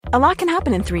A lot can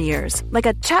happen in 3 years, like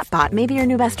a chatbot may be your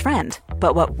new best friend.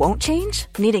 But what won't change?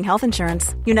 Needing health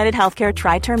insurance. United Healthcare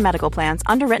Tri-Term Medical Plans,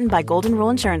 underwritten by Golden Rule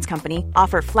Insurance Company,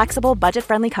 offer flexible,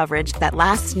 budget-friendly coverage that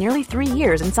lasts nearly 3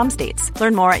 years in some states.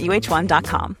 Learn more at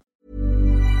uh1.com.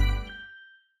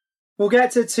 We'll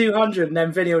get to 200 and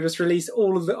then Vinny will just release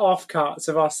all of the off-cuts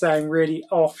of us saying really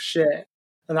off shit.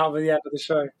 And that'll be the end of the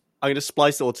show. I'm going to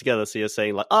splice it all together so you're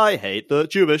saying, like, I hate the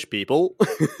Jewish people.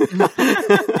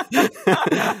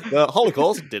 The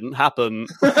Holocaust didn't happen.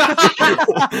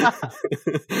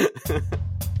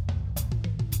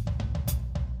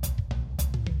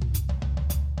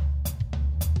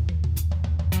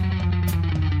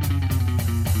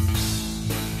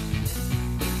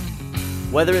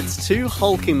 Whether it's two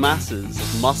hulking masses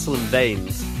of muscle and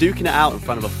veins duking it out in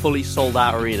front of a fully sold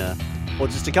out arena, or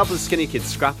just a couple of skinny kids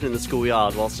scrapping in the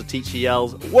schoolyard whilst a teacher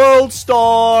yells, "World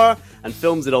Star!" and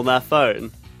films it on their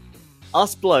phone,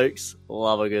 us blokes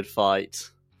love a good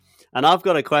fight. And I've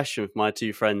got a question for my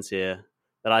two friends here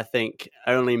that I think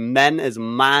only men as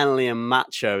manly and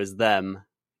macho as them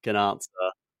can answer.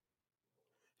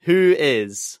 Who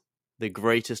is the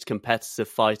greatest competitive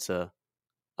fighter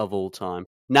of all time?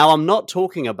 Now, I'm not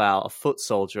talking about a foot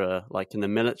soldier like in the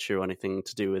military or anything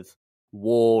to do with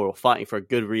war or fighting for a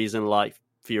good reason, like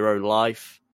for your own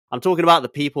life. I'm talking about the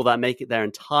people that make it their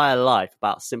entire life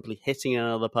about simply hitting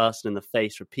another person in the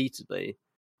face repeatedly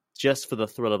just for the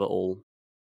thrill of it all.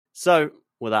 So,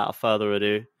 without further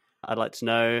ado, I'd like to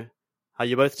know how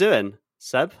you're both doing.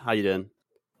 Seb, how you doing?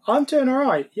 I'm doing all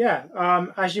right, yeah.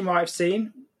 As you might have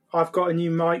seen, I've got a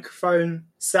new microphone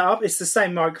set up. It's the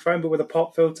same microphone, but with a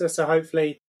pop filter, so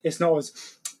hopefully it's not as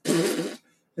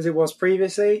it was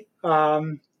previously.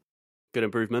 Good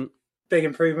improvement. Big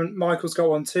improvement. Michael's got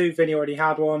one too. Vinny already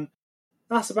had one.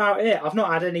 That's about it. I've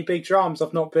not had any big dramas.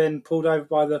 I've not been pulled over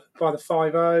by the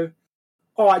 5-0.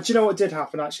 Oh, do you know what did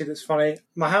happen, actually, that's funny?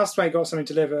 My housemate got something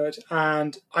delivered,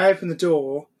 and I opened the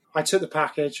door. I took the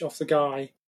package off the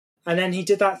guy, and then he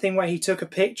did that thing where he took a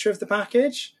picture of the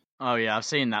package. Oh, yeah, I've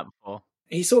seen that before.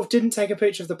 He sort of didn't take a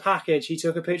picture of the package. He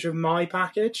took a picture of my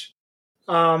package. So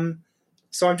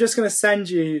I'm just going to send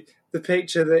you the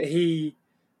picture that he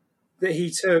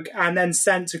took and then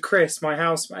sent to Chris, my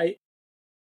housemate.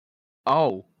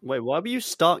 Oh. Wait, why were you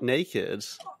stark naked?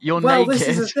 You're well, naked? This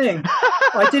is the thing.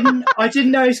 I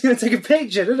didn't know he was going to take a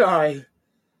picture, did I?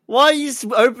 Why are you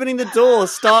opening the door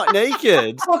stark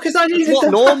naked? Oh, because I needed It's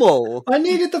not normal. I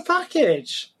needed the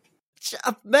package.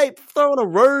 Mate, throw on a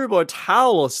robe or a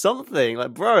towel or something.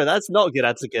 Like, bro, that's not good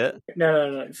etiquette.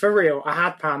 No. For real, I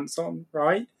had pants on,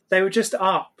 right? They were just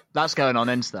up. That's going on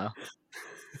Insta.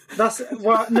 No,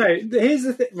 here's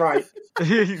the thing, right.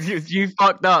 you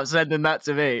fucked up sending that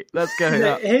to me. Let's go.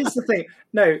 Here's the thing.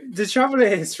 No, the trouble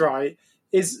is, right,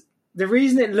 is the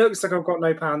reason it looks like I've got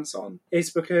no pants on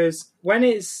is because when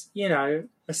it's, a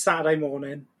Saturday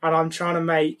morning and I'm trying to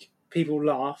make people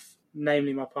laugh,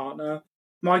 namely my partner,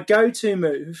 my go-to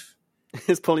move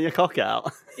is pulling your cock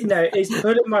out. Is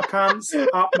putting my pants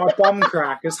up my bum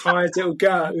crack as high as it'll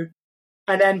go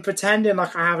and then pretending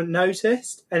like I haven't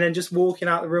noticed and then just walking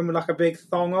out the room with like a big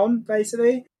thong on,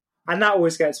 basically. And that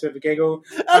always gets a bit of a giggle.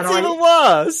 That's even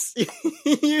worse.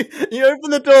 You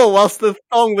opened the door whilst the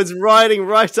thong was riding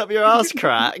right up your ass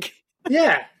crack.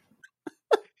 Yeah.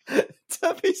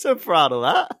 Don't be so proud of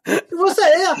that. What's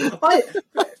that?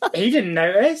 Yeah. He didn't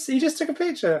notice. He just took a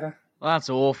picture. Well, that's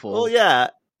awful. Well, yeah,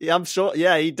 I'm sure.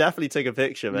 Yeah, he definitely took a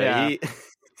picture, mate. Yeah.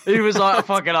 He was like,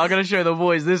 "Fuck it, I'm going to show the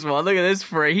boys this one. Look at this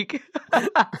freak."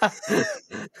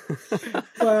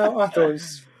 Well, I thought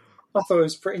it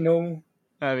was pretty normal.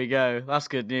 There we go. That's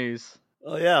good news.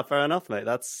 Oh yeah, fair enough, mate.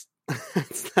 That's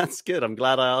good. I'm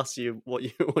glad I asked you what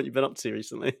you've been up to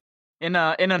recently. In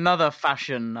another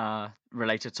fashion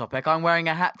related topic, I'm wearing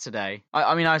a hat today.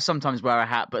 I mean, I sometimes wear a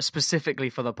hat, but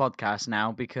specifically for the podcast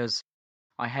now because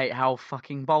I hate how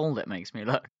fucking bold it makes me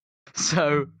look.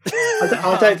 So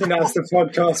I don't think that's the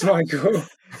podcast, Michael.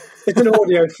 It's an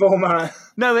audio format.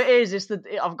 No, it is.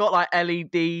 I've got like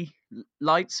LED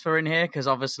lights for in here because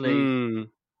obviously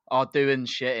are doing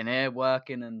shit in here,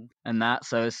 working and that.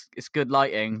 So it's good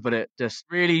lighting, but it just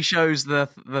really shows the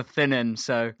thinning.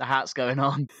 So the hat's going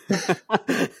on.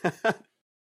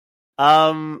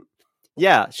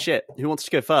 Yeah, shit. Who wants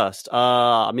to go first?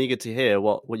 I'm eager to hear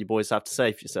what you boys have to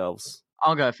say for yourselves.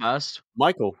 I'll go first.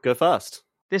 Michael, go first.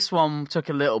 This one took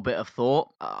a little bit of thought.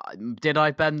 Did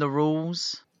I bend the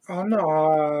rules? Oh, no.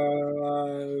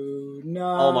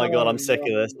 Oh my god, I'm sick of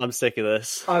this.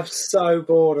 I'm so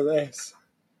bored of this.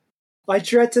 I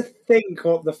dread to think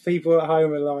what the people at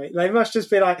home are like. They must just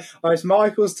be like, oh, it's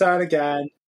Michael's turn again.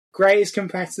 Greatest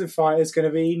competitive fighter is going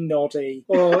to be Noddy.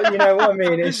 Or, you know what I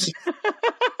mean? It's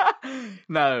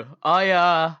No,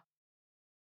 I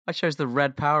chose the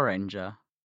Red Power Ranger.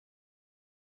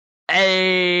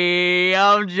 Hey,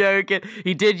 I'm joking.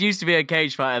 He did used to be a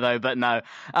cage fighter though, but no.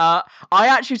 I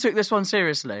actually took this one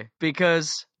seriously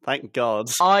because thank God.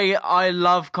 I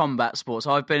love combat sports.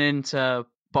 I've been into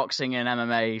boxing and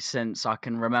MMA since I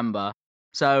can remember.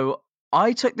 So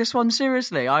I took this one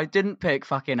seriously. I didn't pick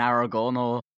fucking Aragorn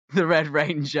or the Red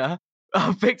Ranger.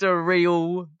 I picked a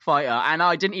real fighter, and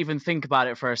I didn't even think about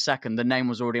it for a second. The name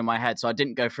was already in my head, so I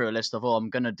didn't go through a list of, I'm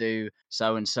going to do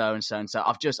so and so and so and so.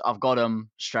 I've got them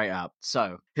straight up.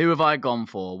 So, who have I gone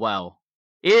for? Well,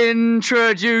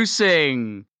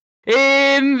 introducing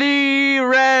in the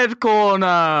red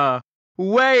corner,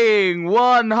 weighing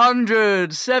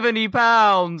 170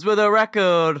 pounds with a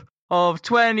record of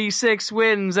 26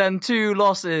 wins and 2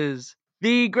 losses.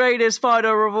 The greatest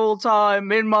fighter of all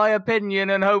time, in my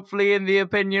opinion, and hopefully in the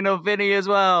opinion of Vinny as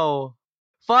well.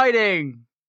 Fighting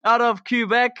out of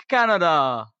Quebec,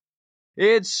 Canada.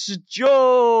 It's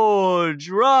George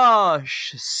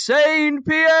Rush St.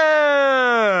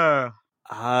 Pierre. Oh,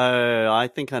 I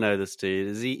think I know this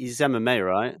dude. He's MMA,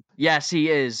 right? Yes, he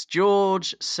is.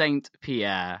 George St.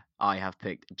 Pierre. I have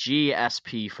picked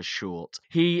GSP for short.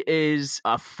 He is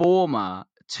a former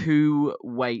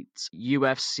 2-weight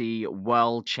UFC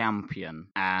world champion,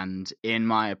 and in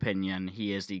my opinion,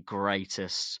 he is the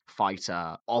greatest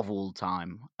fighter of all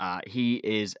time. He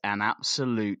is an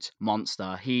absolute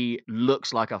monster. He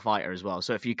looks like a fighter as well.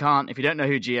 So if you don't know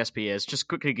who GSP is, just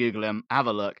quickly Google him, have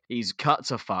a look. He's cut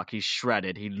to fuck. He's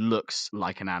shredded. He looks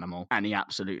like an animal, and he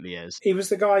absolutely is. He was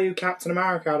the guy who Captain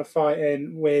America had a fight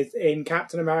in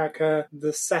Captain America,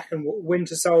 the second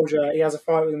Winter Soldier. He has a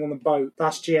fight with him on the boat.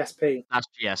 That's GSP. That's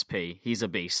GSP. He's a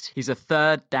beast. He's a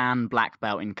 3rd Dan black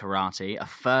belt in karate, a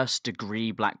 1st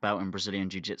degree black belt in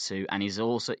Brazilian Jiu-Jitsu, and he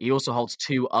also holds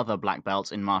 2 other black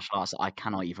belts in martial arts that I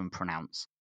cannot even pronounce.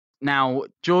 Now,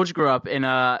 George grew up in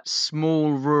a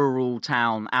small rural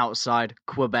town outside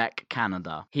Quebec,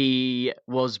 Canada. He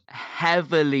was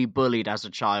heavily bullied as a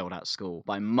child at school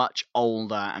by much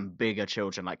older and bigger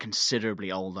children, like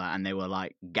considerably older, and they were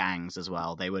like gangs as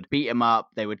well. They would beat him up,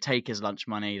 they would take his lunch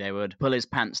money, they would pull his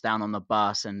pants down on the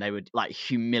bus, and they would like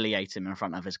humiliate him in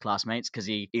front of his classmates because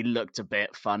he looked a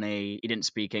bit funny. He didn't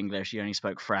speak English, he only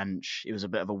spoke French. He was a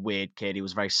bit of a weird kid, he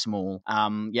was very small.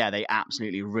 They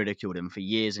absolutely ridiculed him for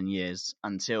years and years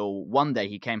until one day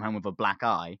he came home with a black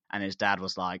eye and his dad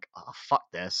was like, oh, fuck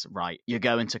this, right, you're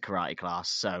going to karate class.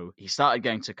 So he started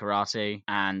going to karate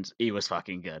and he was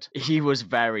fucking good. He was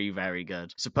very, very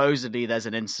good. Supposedly there's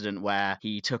an incident where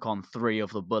he took on 3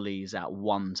 of the bullies at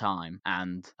one time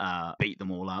and beat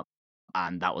them all up,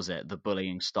 and that was it. The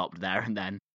bullying stopped there and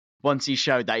then. Once he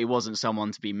showed that he wasn't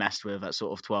someone to be messed with at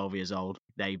sort of 12 years old,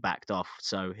 they backed off.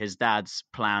 So his dad's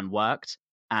plan worked.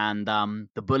 And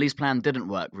the bullies' plan didn't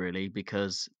work, really,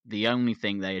 because the only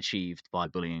thing they achieved by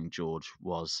bullying George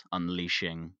was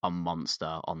unleashing a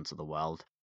monster onto the world.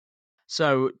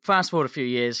 So, fast forward a few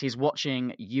years, he's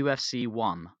watching UFC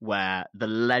 1, where the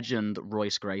legend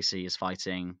Royce Gracie is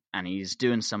fighting, and he's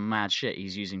doing some mad shit.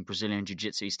 He's using Brazilian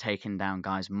Jiu-Jitsu, he's taking down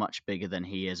guys much bigger than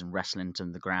he is and wrestling to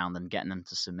the ground and getting them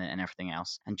to submit and everything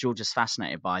else. And George is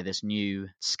fascinated by this new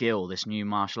skill, this new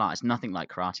martial art. It's nothing like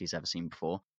karate he's ever seen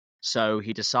before. So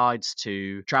he decides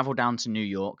to travel down to New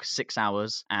York, 6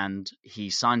 hours, and he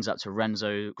signs up to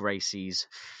Renzo Gracie's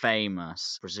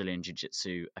famous Brazilian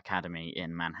Jiu-Jitsu Academy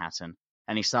in Manhattan.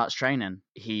 And he starts training.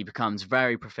 He becomes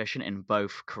very proficient in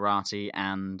both karate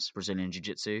and Brazilian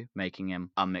Jiu-Jitsu, making him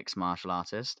a mixed martial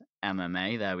artist.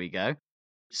 MMA, there we go.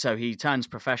 So he turns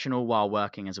professional while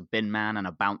working as a bin man and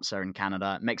a bouncer in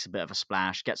Canada, makes a bit of a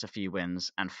splash, gets a few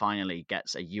wins, and finally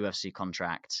gets a UFC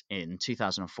contract in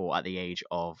 2004 at the age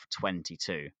of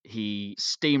 22. He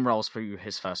steamrolls through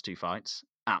his first 2 fights,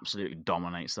 absolutely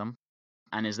dominates them,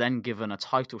 and is then given a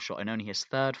title shot in only his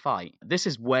 3rd fight. This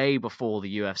is way before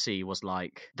the UFC was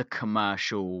like the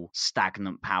commercial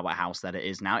stagnant powerhouse that it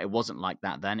is now. It wasn't like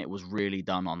that then. It was really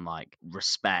done on like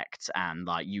respect and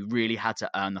like you really had to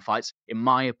earn the fights. In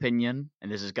my opinion, and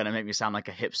this is going to make me sound like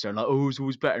a hipster and like, oh, it was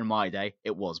always better in my day.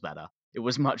 It was better. It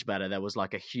was much better. There was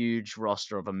like a huge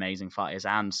roster of amazing fighters.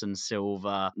 Anderson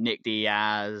Silva, Nick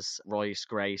Diaz, Royce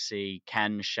Gracie,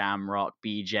 Ken Shamrock,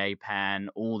 BJ Penn,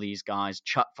 all these guys,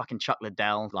 Chuck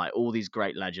Liddell, like all these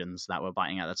great legends that were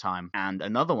fighting at the time. And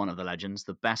another one of the legends,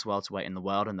 the best welterweight in the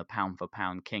world and the pound for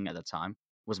pound king at the time,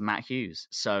 was Matt Hughes.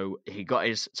 So he got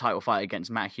his title fight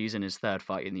against Matt Hughes in his 3rd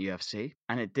fight in the UFC,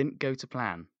 and it didn't go to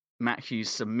plan. Matt Hughes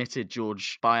submitted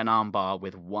George by an armbar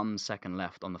with 1 second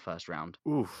left on the first round.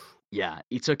 Oof. Yeah,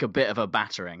 he took a bit of a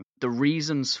battering. The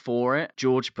reasons for it,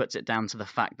 George puts it down to the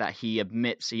fact that he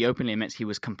openly admits he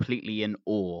was completely in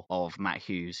awe of Matt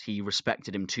Hughes. He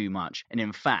respected him too much. And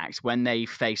in fact, when they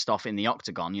faced off in the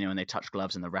octagon, when they touch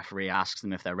gloves and the referee asks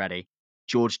them if they're ready,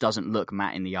 George doesn't look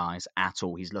Matt in the eyes at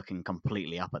all. He's looking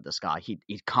completely up at the sky. He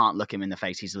can't look him in the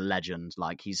face. He's a legend.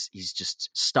 Like, he's just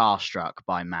starstruck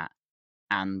by Matt.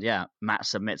 And yeah, Matt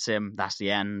submits him. That's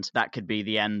the end. That could be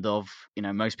the end of,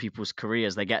 most people's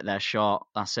careers. They get their shot.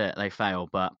 That's it. They fail.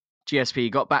 But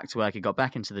GSP got back to work. He got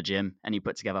back into the gym and he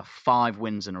put together 5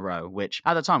 wins in a row, which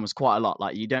at the time was quite a lot.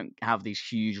 Like, you don't have these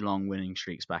huge, long winning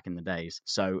streaks back in the days.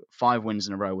 So 5 wins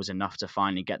in a row was enough to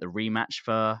finally get the rematch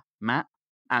for Matt.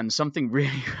 And something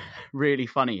really, really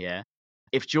funny here.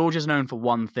 If George is known for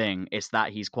one thing, it's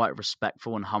that he's quite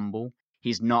respectful and humble.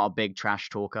 He's not a big trash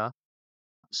talker.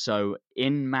 So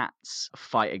in Matt's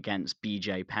fight against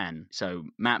BJ Penn, so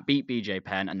Matt beat BJ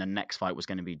Penn and the next fight was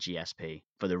going to be GSP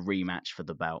for the rematch for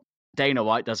the belt. Dana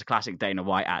White does a classic Dana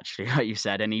White, actually, like you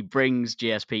said, and he brings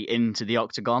GSP into the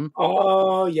octagon.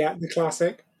 Oh, yeah, the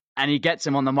classic. And he gets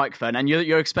him on the microphone, and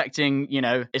you're expecting,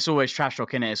 it's always trash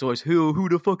talk, innit? It's always, who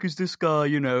the fuck is this guy?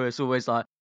 It's always like,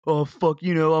 oh, fuck,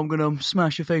 I'm going to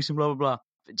smash your face and blah, blah, blah.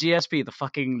 GSP, the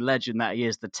fucking legend that he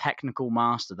is, the technical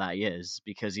master that he is,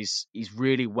 because he's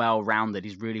really well-rounded,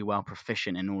 he's really well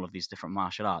proficient in all of these different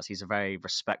martial arts. He's a very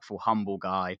respectful, humble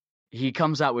guy. He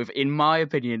comes out with, in my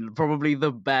opinion, probably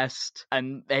the best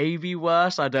and maybe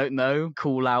worst, I don't know,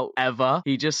 call out ever.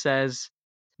 He just says,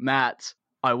 Matt,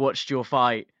 I watched your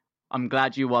fight. I'm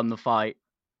glad you won the fight.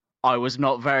 I was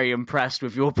not very impressed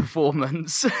with your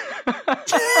performance.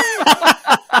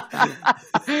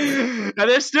 And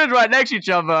they stood right next to each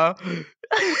other.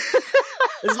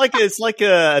 It's like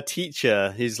a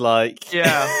teacher. He's like,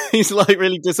 yeah, he's like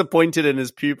really disappointed in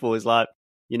his pupil. He's like,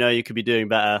 you could be doing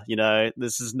better.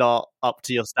 This is not up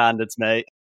to your standards, mate.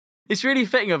 It's really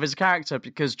fitting of his character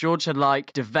because George had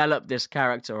developed this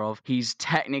character of he's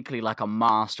technically like a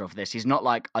master of this. He's not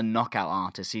like a knockout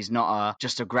artist. He's not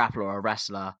just a grappler or a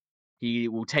wrestler. He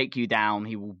will take you down,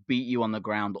 he will beat you on the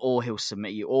ground, or he'll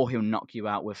submit you, or he'll knock you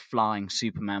out with flying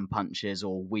Superman punches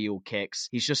or wheel kicks.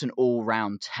 He's just an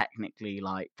all-round, technically,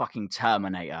 fucking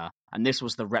Terminator. And this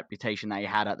was the reputation that he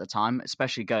had at the time,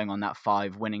 especially going on that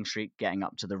 5 winning streak, getting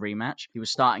up to the rematch. He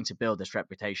was starting to build this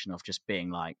reputation of just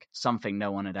being something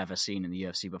no one had ever seen in the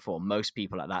UFC before. Most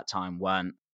people at that time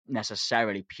weren't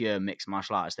necessarily pure mixed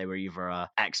martial artists. They were either an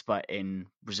expert in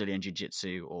Brazilian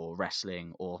jiu-jitsu or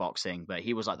wrestling or boxing, but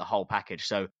he was the whole package.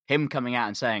 So him coming out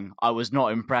and saying, I was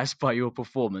not impressed by your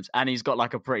performance, and he's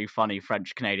got a pretty funny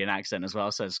French-Canadian accent as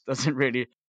well, so it doesn't really...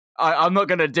 I'm not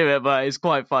going to do it, but it's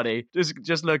quite funny.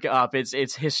 Just look it up.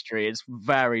 It's history. It's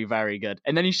very, very good.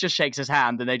 And then he just shakes his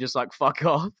hand and they just fuck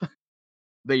off.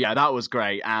 But yeah, that was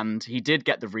great. And he did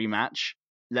get the rematch.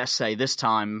 Let's say this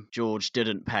time George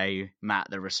didn't pay Matt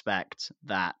the respect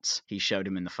that he showed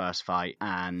him in the first fight,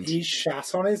 and he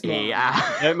shat on his mum.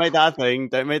 Don't make that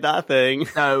a thing.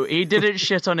 No, he didn't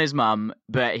shit on his mum,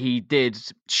 but he did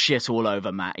shit all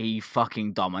over Matt. He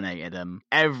fucking dominated him.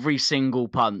 Every single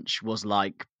punch was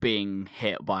like being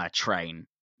hit by a train.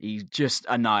 He just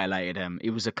annihilated him. He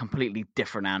was a completely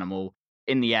different animal.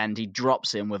 In the end, he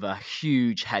drops him with a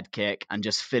huge head kick and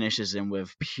just finishes him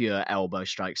with pure elbow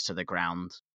strikes to the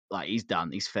ground. He's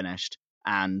done. He's finished.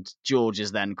 And George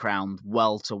is then crowned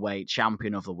welterweight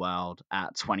champion of the world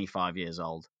at 25 years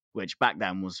old, which back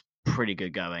then was pretty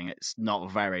good going. It's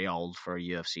not very old for a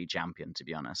UFC champion, to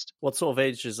be honest. What sort of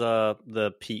age is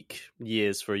the peak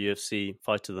years for a UFC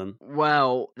fighter then?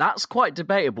 Well, that's quite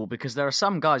debatable because there are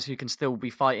some guys who can still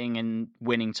be fighting and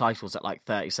winning titles at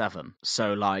 37.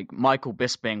 So Michael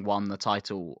Bisping won the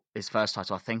title, his first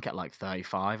title, I think at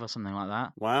 35 or something like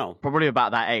that. Wow. Probably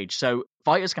about that age. So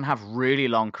fighters can have really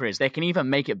long careers. They can either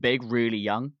make it big really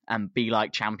young and be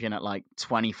champion at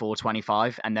 24,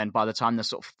 25, and then by the time they're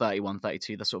sort of 31,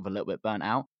 32, they're sort of a little bit burnt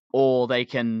out. Or they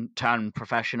can turn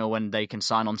professional and they can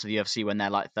sign on to the UFC when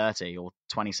they're 30 or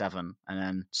 27 and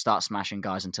then start smashing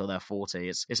guys until they're 40.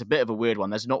 It's a bit of a weird one.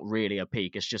 There's not really a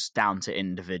peak. It's just down to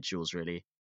individuals, really,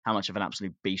 how much of an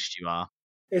absolute beast you are.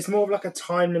 It's more of a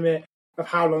time limit of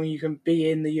how long you can be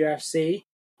in the UFC.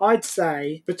 I'd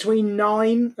say between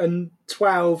 9 and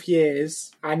 12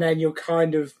 years, and then you're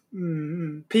kind of...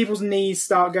 people's knees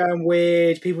start going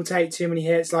weird, people take too many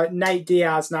hits. Nate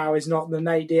Diaz now is not the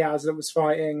Nate Diaz that was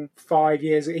fighting 5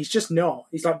 years ago. He's just not.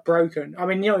 He's broken. I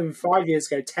mean, even 5 years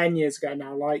ago, 10 years ago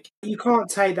now, you can't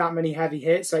take that many heavy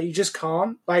hits. You just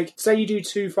can't. Say you do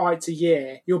 2 fights a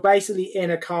year, you're basically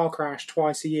in a car crash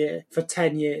twice a year for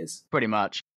 10 years. Pretty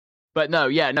much. But no,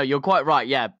 you're quite right.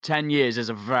 Yeah, 10 years is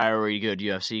a very good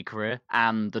UFC career.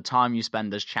 And the time you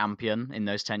spend as champion in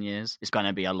those 10 years is going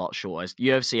to be a lot shorter.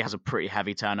 UFC has a pretty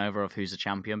heavy turnover of who's a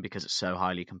champion because it's so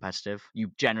highly competitive.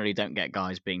 You generally don't get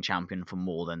guys being champion for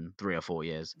more than 3 or 4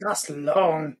 years. That's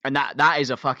long. And that is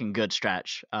a fucking good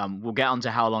stretch. We'll get onto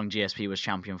how long GSP was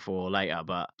champion for later,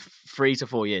 but 3 to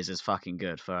 4 years is fucking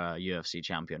good for a UFC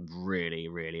champion. Really,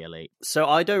 really elite. So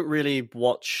I don't really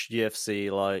watch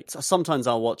UFC. Like, sometimes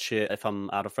I'll watch it if I'm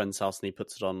at a friend's house and he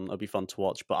puts it on. It'll be fun to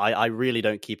watch, but I really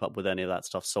don't keep up with any of that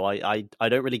stuff. So I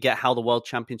don't really get how the world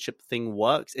championship thing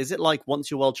works. Is it like once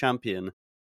you're world champion,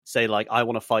 say like, I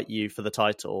want to fight you for the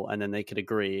title, and then they could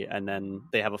agree, and then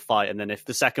they have a fight, and then if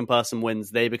the second person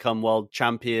wins, they become world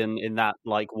champion in that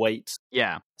like weight?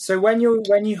 Yeah. So when you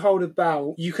hold a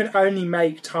belt, you can only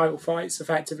make title fights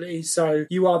effectively. So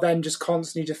you are then just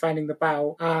constantly defending the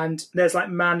belt, and there's like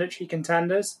mandatory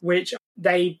contenders, which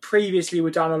they previously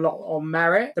were done a lot on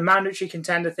merit. The mandatory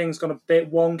contender thing's gone a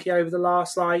bit wonky over the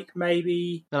last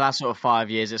maybe the last sort of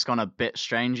 5 years. It's gone a bit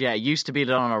strange. Yeah, it used to be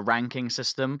done on a ranking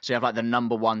system. So you have like the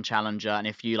number 1 challenger, and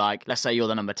if you like, let's say you're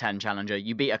the number 10 challenger,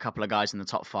 you beat a couple of guys in the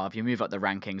top 5, you move up the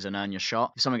rankings and earn your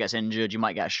shot. If someone gets injured, you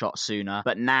might get a shot sooner.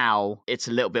 But now it's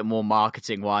a little bit more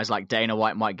marketing wise. Like Dana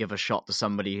White might give a shot to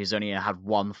somebody who's only had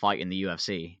 1 fight in the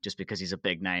UFC just because he's a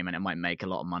big name and it might make a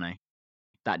lot of money.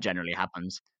 That generally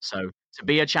happens. So to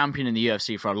be a champion in the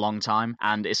UFC for a long time,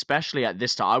 and especially at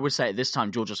this time, I would say at this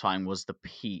time George was fighting was the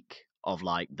peak of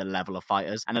like the level of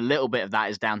fighters, and a little bit of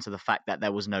that is down to the fact that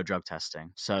there was no drug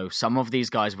testing. So some of these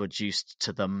guys were juiced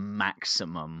to the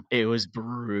maximum. It was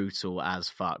brutal as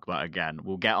fuck, but again,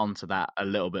 we'll get onto that a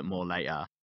little bit more later.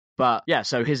 But yeah,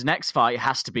 so his next fight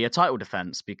has to be a title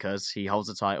defense because he holds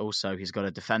the title, so he's got to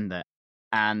defend it.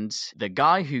 And the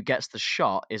guy who gets the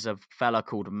shot is a fella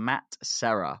called Matt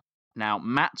Serra. Now,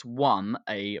 Matt won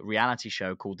a reality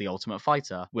show called The Ultimate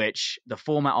Fighter, which the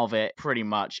format of it pretty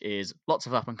much is lots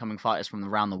of up-and-coming fighters from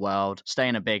around the world stay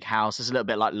in a big house. It's a little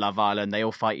bit like Love Island. They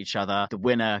all fight each other. The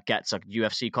winner gets a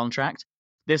UFC contract.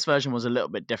 This version was a little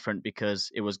bit different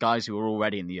because it was guys who were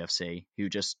already in the UFC who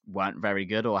just weren't very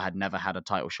good or had never had a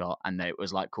title shot, and it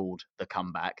was like called the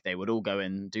comeback. They would all go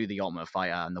in, do the Ultimate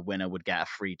Fighter, and the winner would get a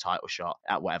free title shot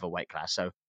at whatever weight class. So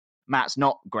Matt's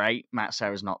not great. Matt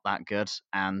Serra's not that good,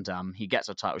 and he gets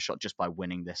a title shot just by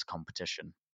winning this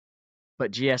competition.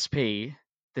 But GSP,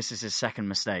 this is his second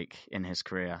mistake in his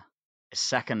career. His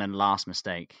second and last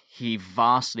mistake. He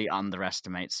vastly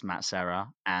underestimates Matt Serra,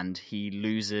 and he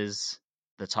loses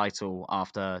the title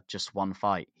after just 1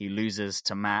 fight. He loses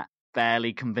to Matt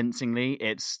fairly convincingly.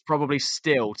 It's probably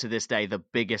still to this day the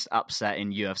biggest upset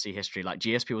in UFC history. Like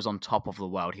GSP was on top of the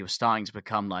world. He was starting to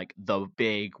become like the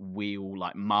big wheel,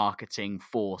 like marketing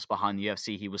force behind the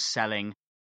UFC. He was selling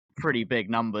pretty big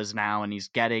numbers now, and he's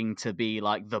getting to be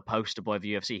like the poster boy of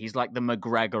the UFC. He's like the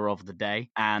McGregor of the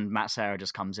day, and Matt Serra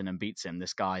just comes in and beats him.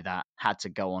 This guy that had to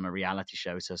go on a reality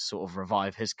show to sort of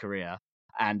revive his career.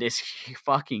 And it's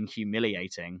fucking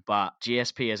humiliating. But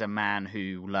GSP is a man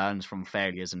who learns from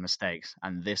failures and mistakes,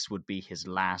 and this would be his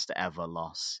last ever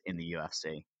loss in the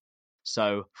UFC.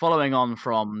 So following on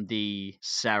from the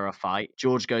Serra fight,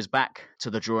 George goes back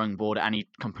to the drawing board and he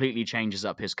completely changes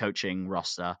up his coaching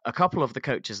roster. A couple of the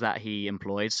coaches that he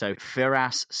employed, so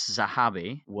Firas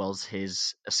Zahabi was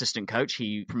his assistant coach.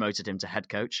 He promoted him to head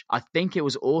coach. I think it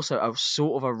was also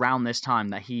sort of around this time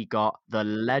that he got the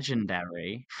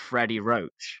legendary Freddie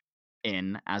Roach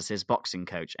in as his boxing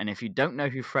coach. And if you don't know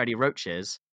who Freddie Roach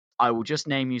is, I will just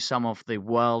name you some of the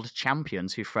world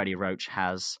champions who Freddie Roach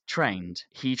has trained.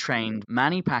 He trained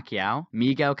Manny Pacquiao,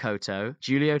 Miguel Cotto,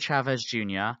 Julio Chavez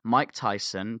Jr., Mike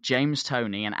Tyson, James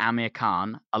Toney, and Amir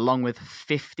Khan, along with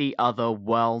 50 other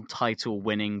world title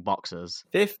winning boxers.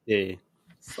 50?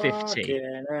 50.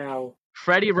 Fucking hell.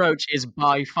 Freddie Roach is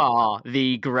by far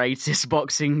the greatest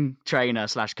boxing trainer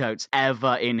 / coach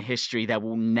ever in history. There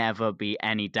will never be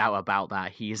any doubt about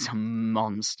that. He is a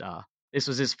monster. This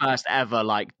was his first ever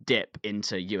dip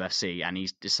into UFC, and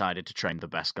he's decided to train the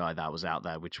best guy that was out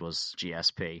there, which was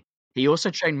GSP. He also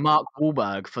trained Mark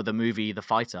Wahlberg for the movie The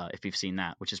Fighter, if you've seen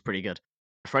that, which is pretty good.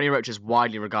 Freddie Roach is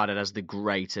widely regarded as the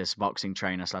greatest boxing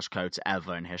trainer / coach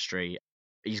ever in history.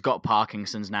 He's got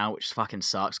Parkinson's now, which fucking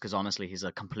sucks because honestly, he's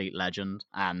a complete legend.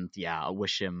 And yeah, I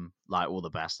wish him all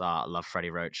the best. I love Freddie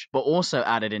Roach. But also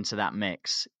added into that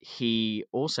mix, he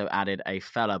also added a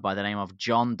fella by the name of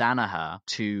John Danaher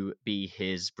to be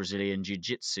his Brazilian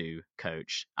Jiu-Jitsu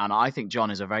coach. And I think John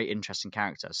is a very interesting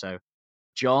character. So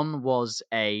John was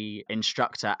a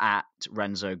instructor at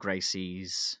Renzo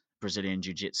Gracie's Brazilian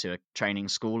Jiu-Jitsu training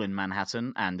school in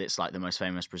Manhattan, and it's like the most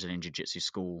famous Brazilian Jiu-Jitsu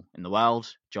school in the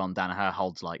world. John Danaher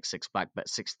holds like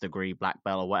 6th degree black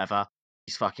belt or whatever.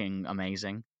 He's fucking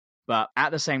amazing. But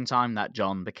at the same time that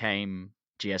John became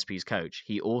GSP's coach,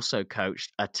 he also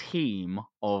coached a team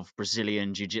of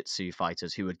Brazilian Jiu-Jitsu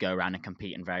fighters who would go around and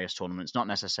compete in various tournaments, not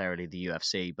necessarily the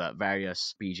UFC, but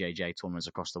various BJJ tournaments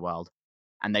across the world.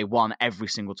 And they won every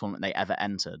single tournament they ever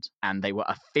entered. And they were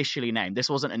officially named, this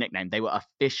wasn't a nickname, they wwere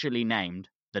officially named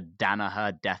the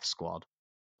Danaher Death Squad,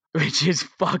 which is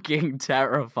fucking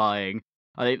terrifying.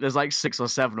 I think there's like 6 or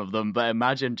 7 of them, but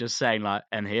imagine just saying like,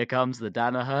 and here comes the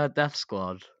Danaher Death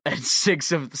Squad. And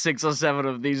 6 or 7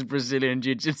 of these Brazilian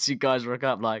Jiu-Jitsu guys rock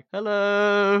up like,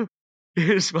 hello.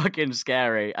 It's fucking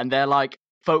scary. And they're like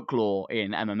folklore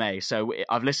in MMA. So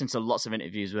I've listened to lots of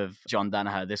interviews with John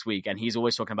Danaher this week, and he's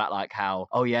always talking about like how,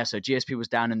 oh yeah, so GSP was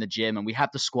down in the gym and we had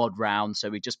the squad round, so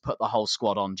we just put the whole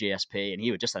squad on GSP and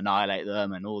he would just annihilate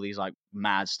them, and all these like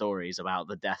mad stories about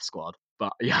the Death Squad.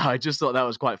 But yeah, I just thought that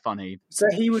was quite funny. So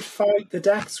he would fight the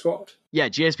Death Squad? Yeah,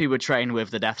 GSP would train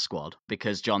with the Death Squad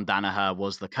because John Danaher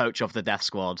was the coach of the Death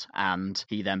Squad, and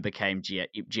he then became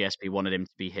GSP wanted him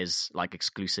to be his like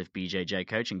exclusive BJJ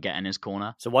coach and get in his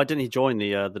corner. So why didn't he join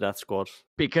the Death Squad?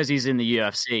 Because he's in the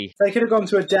UFC. They could have gone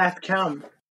to a death camp.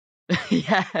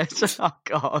 Yes. Oh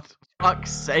God.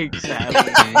 Fuck's sake, Sam.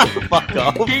 Fuck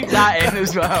off. Keep that in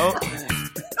as well.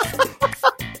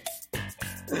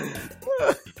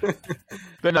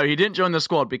 But no, he didn't join the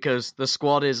squad because the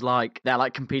squad is like, they're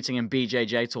like competing in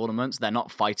BJJ tournaments. They're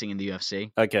not fighting in the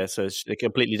UFC. Okay, so it's a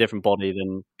completely different body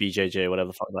than BJJ, whatever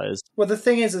the fuck that is. Well, the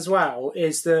thing is as well,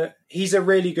 is that he's a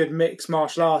really good mixed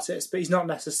martial artist, but he's not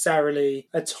necessarily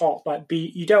a top, like,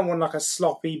 you don't want like a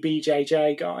sloppy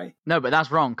BJJ guy. No, but that's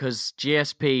wrong because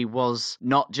GSP was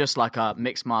not just like a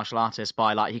mixed martial artist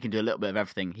by like, he can do a little bit of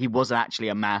everything. He was actually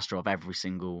a master of every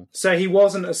single... So he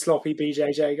wasn't a sloppy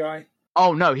BJJ guy?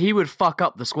 Oh, no, he would fuck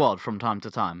up the squad from time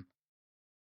to time.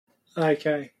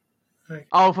 Okay.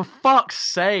 Oh, for fuck's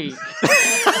sake.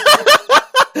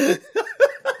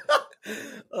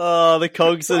 Oh, the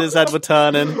cogs in his head were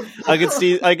turning. I could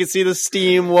see the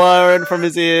steam whirring from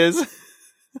his ears.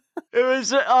 It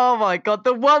was, oh my God,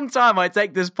 the one time I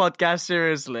take this podcast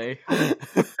seriously.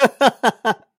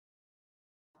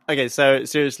 Okay, so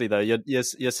seriously though,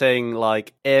 you're saying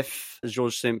like if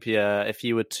Georges St-Pierre, if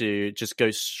he were to just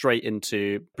go straight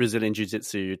into Brazilian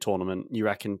Jiu-Jitsu tournament, you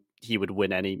reckon he would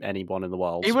win anyone in the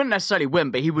world? He wouldn't necessarily win,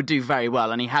 but he would do very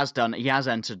well, and he has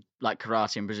entered like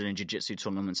karate and Brazilian Jiu-Jitsu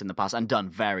tournaments in the past and done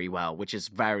very well, which is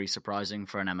very surprising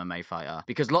for an MMA fighter,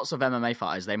 because lots of MMA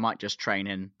fighters, they might just train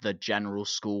in the general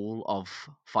school of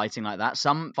fighting like that.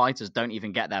 Some fighters don't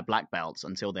even get their black belts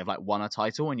until they've like won a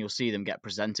title, and you'll see them get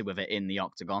presented with it in the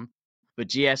octagon. But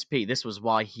GSP, this was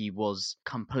why he was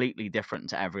completely different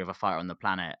to every other fighter on the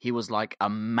planet. He was like a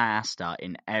master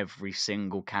in every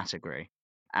single category.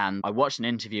 And I watched an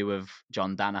interview with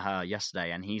John Danaher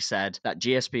yesterday, and he said that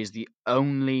GSP is the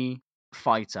only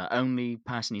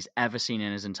person he's ever seen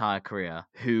in his entire career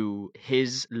who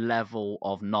his level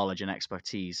of knowledge and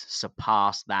expertise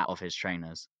surpassed that of his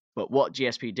trainers. But what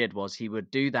GSP did was he would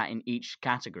do that in each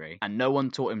category, and no one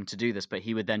taught him to do this, but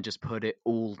he would then just put it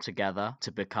all together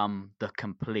to become the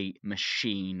complete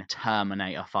machine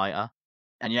Terminator fighter.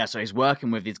 And yeah, so he's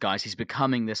working with these guys, he's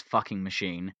becoming this fucking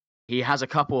machine. He has a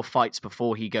couple of fights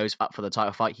before he goes up for the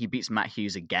title fight. He beats Matt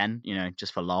Hughes again,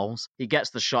 just for lols. He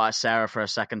gets the shot at Serra for a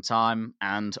second time,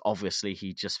 and obviously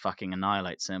he just fucking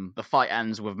annihilates him. The fight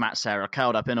ends with Matt Serra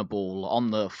curled up in a ball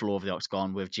on the floor of the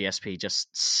octagon with GSP just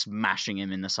smashing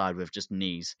him in the side with just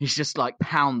knees. He's just like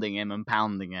pounding him.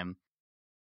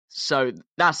 So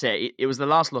that's it. It was the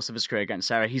last loss of his career against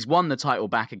Serra. He's won the title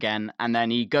back again, and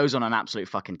then he goes on an absolute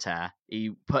fucking tear.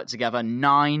 He put together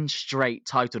 9 straight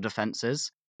title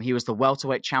defenses. He was the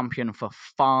welterweight champion for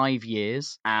 5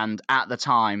 years, and at the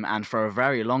time, and for a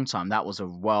very long time, that was a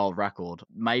world record.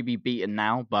 Maybe beaten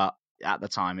now, but at the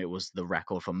time, it was the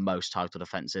record for most title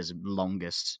defenses,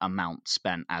 longest amount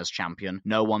spent as champion.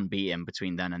 No one beat him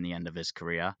between then and the end of his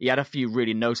career. He had a few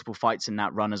really notable fights in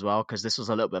that run as well, because this was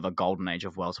a little bit of a golden age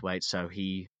of welterweight. So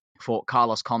he fought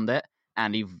Carlos Condit,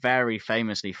 and he very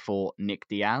famously fought Nick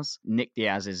Diaz. Nick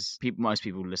Diaz is, most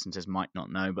people who listen to this might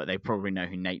not know, but they probably know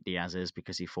who Nate Diaz is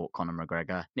because he fought Conor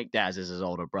McGregor. Nick Diaz is his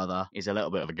older brother. He's a little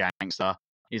bit of a gangster.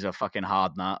 He's a fucking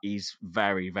hard nut. He's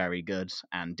very, very good.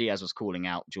 And Diaz was calling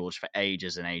out George for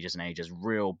ages and ages and ages.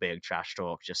 Real big trash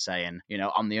talk, just saying,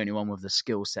 I'm the only one with the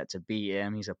skill set to beat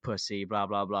him. He's a pussy, blah,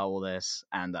 blah, blah, all this.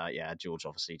 And George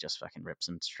obviously just fucking rips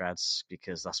him to shreds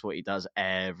because that's what he does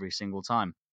every single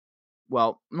time.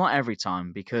 Well, not every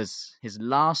time, because his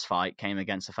last fight came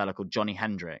against a fella called Johnny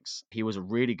Hendricks. He was a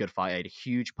really good fighter, he had a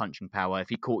huge punching power. If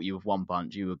he caught you with one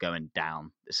punch, you were going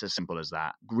down. It's as simple as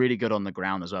that. Really good on the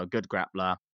ground as well, good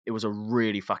grappler. It was a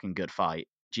really fucking good fight.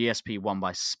 GSP won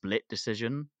by split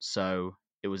decision, so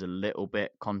it was a little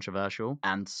bit controversial.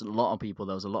 And there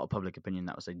was a lot of public opinion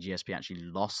that was like GSP actually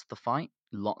lost the fight.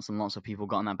 Lots and lots of people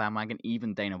got on that bandwagon.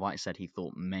 Even Dana White said he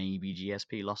thought maybe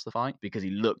GSP lost the fight because he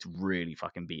looked really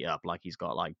fucking beat up. Like he's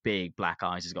got like big black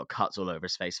eyes, he's got cuts all over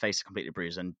his face is completely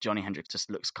bruised, and Johnny Hendricks just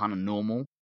looks kind of normal.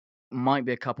 Might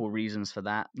be a couple reasons for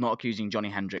that. Not accusing Johnny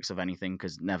Hendricks of anything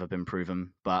because never been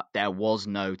proven, but there was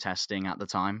no testing at the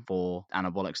time for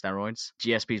anabolic steroids.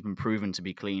 GSP's been proven to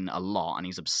be clean a lot, and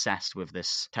he's obsessed with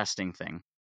this testing thing.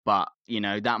 But,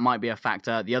 that might be a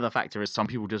factor. The other factor is some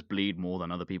people just bleed more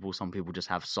than other people. Some people just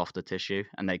have softer tissue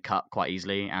and they cut quite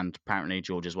easily. And apparently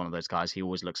George is one of those guys. He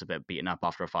always looks a bit beaten up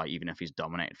after a fight, even if he's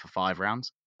dominated for 5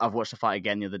 rounds. I've watched the fight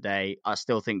again the other day. I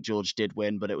still think George did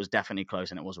win, but it was definitely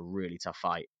close and it was a really tough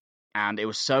fight. And it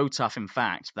was so tough, in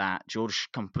fact, that George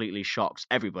completely shocked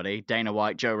everybody, Dana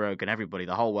White, Joe Rogan, everybody,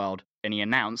 the whole world. And he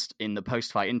announced in the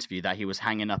post-fight interview that he was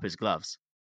hanging up his gloves.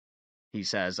 He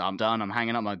says, I'm done, I'm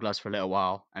hanging up my gloves for a little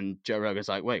while. And Joe Rogan's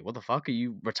like, wait, what the fuck? Are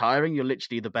you retiring? You're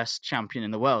literally the best champion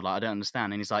in the world. Like, I don't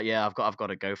understand. And he's like, yeah, I've got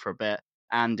to go for a bit.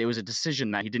 And it was a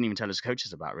decision that he didn't even tell his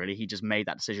coaches about, really. He just made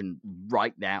that decision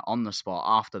right there on the spot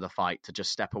after the fight to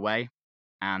just step away.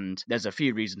 And there's a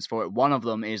few reasons for it. One of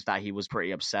them is that he was pretty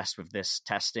obsessed with this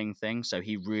testing thing. So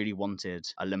he really wanted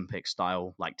Olympic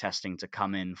style testing to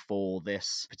come in for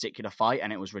this particular fight,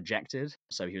 and it was rejected.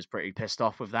 So he was pretty pissed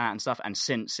off with that and stuff. And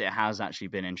since it has actually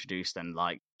been introduced, and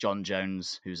John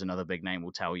Jones, who's another big name,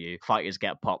 will tell you, fighters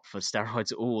get popped for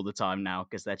steroids all the time now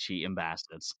because they're cheating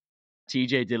bastards.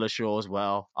 TJ Dillashaw as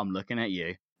well. I'm looking at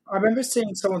you. I remember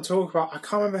seeing someone talk about, I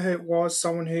can't remember who it was,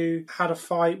 someone who had a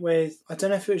fight with, I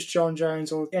don't know if it was John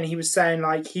Jones, and he was saying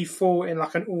he fought in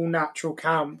an all-natural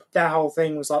camp. Their whole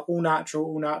thing was all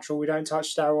natural, we don't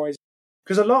touch steroids.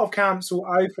 Because a lot of camps will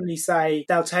openly say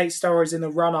they'll take steroids in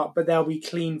the run-up, but they'll be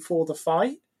clean for the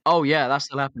fight. Oh, yeah, that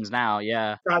still happens now,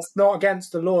 yeah. That's not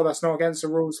against the law, that's not against the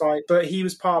rules, but he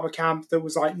was part of a camp that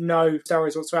was no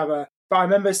steroids whatsoever. But I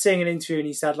remember seeing an interview and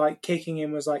he said kicking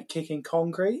him was kicking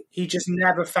concrete. He just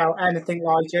never felt anything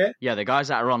like it. Yeah, the guys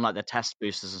that are on the test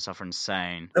boosters and stuff are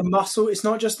insane. The muscle, it's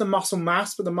not just the muscle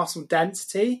mass, but the muscle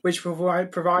density, which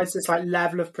provides this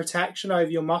level of protection over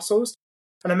your muscles.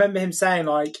 And I remember him saying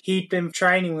he'd been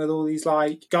training with all these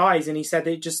guys, and he said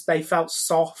they felt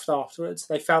soft afterwards.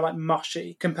 They felt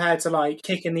mushy compared to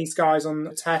kicking these guys on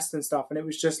the test and stuff. And it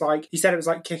was just he said it was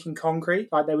kicking concrete.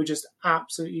 They were just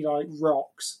absolutely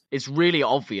rocks. It's really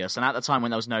obvious. And at the time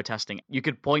when there was no testing, you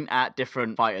could point at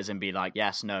different fighters and be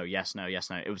yes, no, yes, no,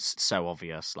 yes, no. It was so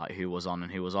obvious who was on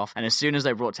and who was off. And as soon as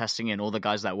they brought testing in, all the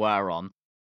guys that were on,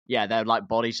 yeah, their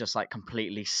bodies just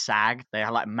completely sagged. They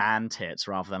had man tits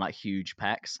rather than huge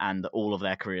pecs, and all of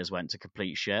their careers went to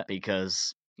complete shit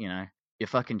because, you're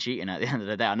fucking cheating at the end of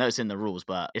the day. I know it's in the rules,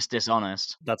 but it's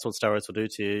dishonest. That's what steroids will do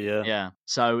to you, yeah. Yeah.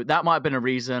 So that might have been a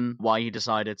reason why he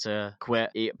decided to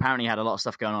quit. He apparently had a lot of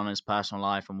stuff going on in his personal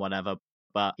life and whatever,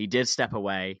 but he did step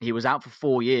away. He was out for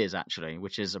 4 years, actually,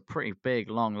 which is a pretty big,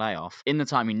 long layoff. In the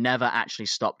time, he never actually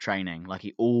stopped training.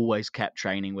 He always kept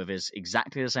training with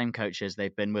exactly the same coaches.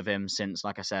 They've been with him since,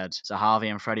 like I said,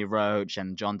 Zahavi and Freddie Roach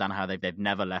and John Danaher. They've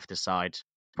never left his side.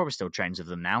 Probably still trains with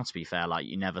them now, to be fair.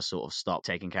 You never sort of stop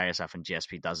taking care of yourself, and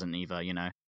GSP doesn't either,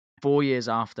 4 years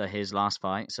after his last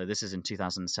fight, so this is in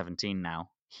 2017 now,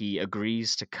 he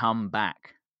agrees to come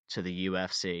back to the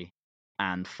UFC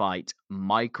and fight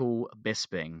Michael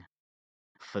Bisping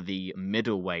for the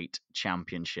middleweight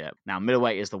championship. Now,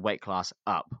 middleweight is the weight class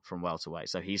up from welterweight,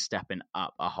 so he's stepping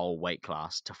up a whole weight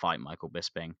class to fight Michael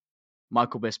Bisping.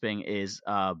 Michael Bisping is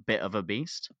a bit of a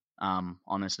beast.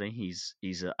 Honestly,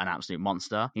 he's an absolute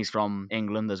monster. He's from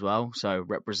England as well, so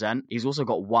represent. He's also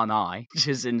got one eye, which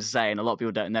is insane. A lot of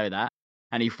people don't know that.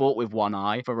 And he fought with one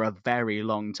eye for a very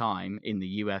long time in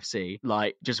the UFC,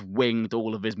 just winged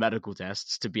all of his medical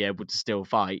tests to be able to still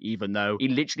fight, even though he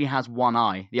literally has one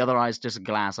eye. The other eye is just a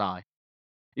glass eye.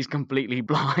 He's completely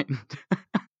blind.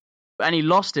 And he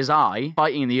lost his eye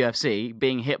fighting in the UFC,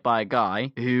 being hit by a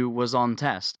guy who was on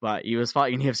test. But he was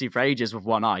fighting in the UFC for ages with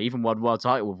one eye, even won world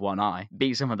title with one eye,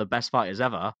 beat some of the best fighters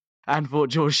ever, and fought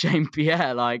Georges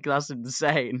St-Pierre. That's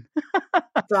insane.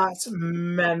 That's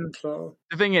mental.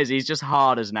 The thing is, he's just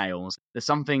hard as nails. There's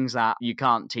some things that you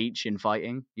can't teach in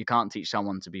fighting. You can't teach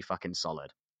someone to be fucking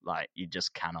solid. You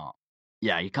just cannot.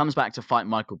 Yeah, he comes back to fight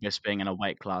Michael Bisping in a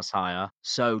weight class higher.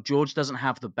 So George doesn't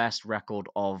have the best record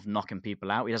of knocking people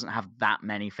out. He doesn't have that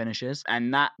many finishes.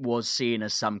 And that was seen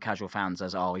as some casual fans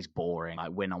as, oh, he's boring,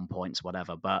 like win on points,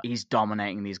 whatever. But he's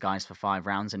dominating these guys for 5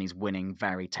 rounds and he's winning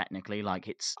very technically. Like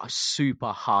it's a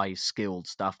super high skilled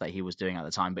stuff that he was doing at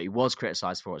the time. But he was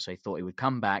criticized for it. So he thought he would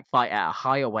come back, fight at a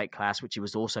higher weight class, which he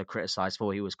was also criticized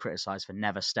for. He was criticized for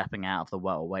never stepping out of the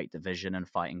welterweight division and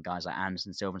fighting guys like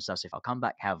Anderson Silva and stuff. So if I'll come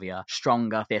back heavier,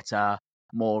 stronger, fitter,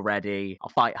 more ready, I'll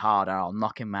fight harder, I'll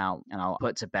knock him out, and I'll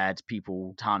put to bed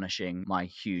people tarnishing my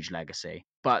huge legacy.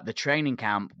 But the training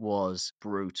camp was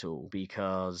brutal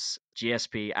because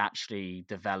GSP actually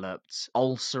developed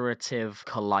ulcerative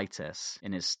colitis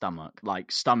in his stomach, like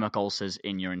stomach ulcers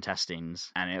in your intestines,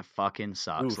 and it fucking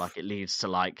sucks. Oof. Like it leads to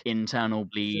like internal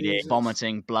bleeding, Jesus.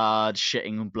 vomiting blood,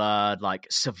 shitting blood, like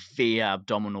severe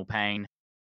abdominal pain.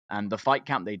 And the fight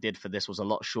camp they did for this was a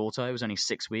lot shorter. It was only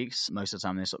 6 weeks. Most of the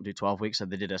time they sort of do 12 weeks. So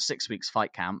they did a 6 weeks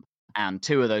fight camp. And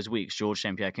 2 of those weeks, George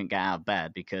St. Pierre couldn't get out of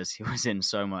bed because he was in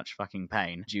so much fucking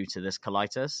pain due to this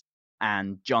colitis.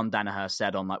 And John Danaher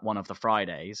said on like one of the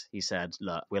Fridays, he said,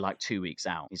 look, we're like 2 weeks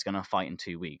out. He's going to fight in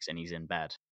 2 weeks and he's in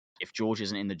bed. If George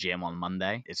isn't in the gym on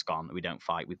Monday, it's gone. We don't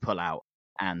fight. We pull out.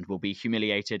 And we'll be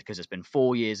humiliated because it's been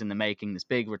 4 years in the making, this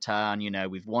big return. You know,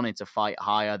 we've wanted to fight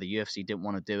higher. The UFC didn't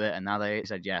want to do it. And now they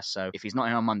said yes. So if he's not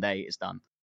in on Monday, it's done.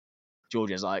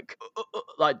 George is like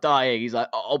dying. He's like,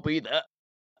 I'll be there.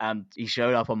 And he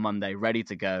showed up on Monday, ready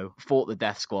to go, fought the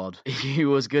death squad. He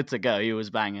was good to go. He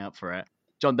was banging up for it.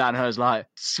 John Danaher's like,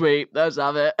 sweet, let's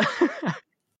have it.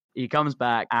 He comes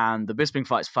back, and the Bisping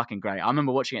fight's fucking great. I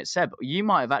remember watching it. Seb, you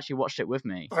might have actually watched it with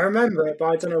me. I remember it, but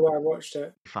I don't know where I watched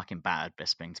it. Fucking bad,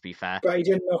 Bisping, to be fair. But he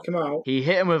didn't knock him out. He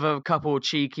hit him with a couple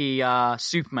cheeky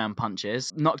Superman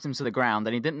punches, knocked him to the ground,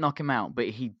 and he didn't knock him out, but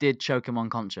he did choke him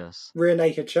unconscious. Rear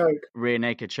naked choke. Rear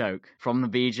naked choke from the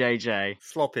BJJ.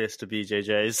 Sloppiest to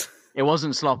BJJs. It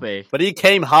wasn't sloppy. But he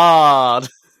came hard.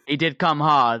 He did come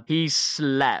hard. He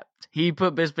slept. He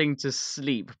put Bisping to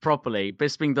sleep properly.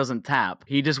 Bisping doesn't tap.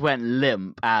 He just went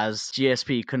limp as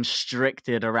GSP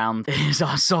constricted around his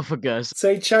esophagus.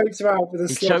 So he choked him out with a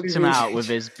He choked him out with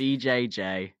his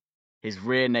BJJ, his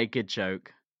rear naked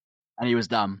choke, and he was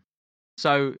done.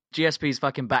 So GSP's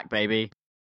fucking back, baby.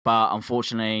 But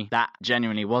unfortunately, that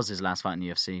genuinely was his last fight in the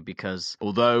UFC because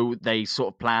although they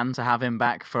sort of planned to have him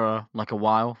back for like a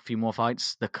while, a few more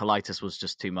fights, the colitis was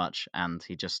just too much and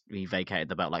he vacated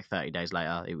the belt like 30 days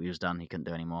later. He was done. He couldn't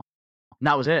do anymore. And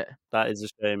that was it. That is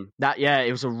a shame.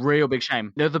 It was a real big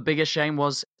shame. The biggest shame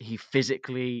was he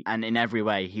physically and in every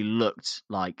way, he looked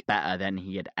like better than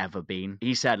he had ever been.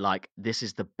 He said like, this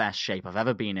is the best shape I've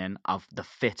ever been in. I'm the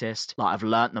fittest. Like I've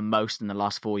learnt the most in the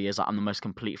last 4 years. Like, I'm the most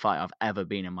complete fighter I've ever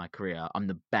been in my career. I'm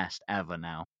the best ever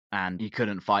now. And he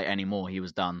couldn't fight anymore. He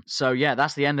was done. So yeah,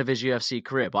 that's the end of his UFC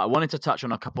career. But I wanted to touch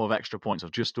on a couple of extra points of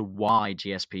just why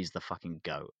GSP's the fucking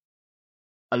GOAT.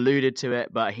 Alluded to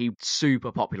it, but he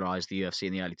super popularized the UFC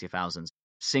in the early 2000s.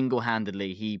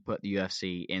 Single-handedly, he put the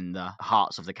UFC in the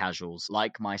hearts of the casuals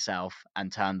like myself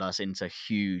and turned us into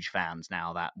huge fans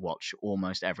now that watch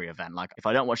almost every event. Like, if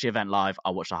I don't watch the event live,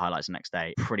 I'll watch the highlights the next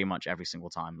day pretty much every single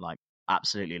time. Like,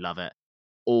 absolutely love it.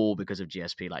 All because of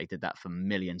GSP. Like, he did that for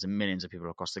millions and millions of people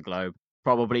across the globe.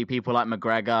 Probably people like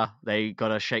McGregor, they got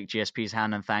to shake GSP's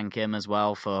hand and thank him as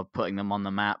well for putting them on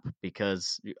the map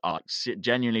because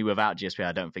genuinely without GSP,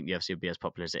 I don't think the UFC would be as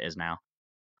popular as it is now.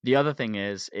 The other thing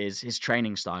is his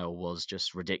training style was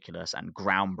just ridiculous and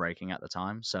groundbreaking at the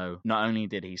time. So not only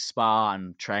did he spar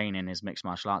and train in his mixed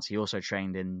martial arts, he also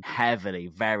trained in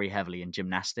very heavily in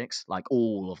gymnastics, like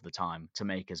all of the time to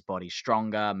make his body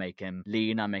stronger, make him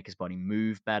leaner, make his body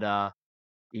move better.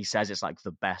 He says it's like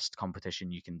the best competition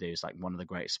you can do. It's like one of the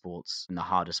greatest sports and the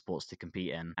hardest sports to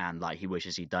compete in. And like he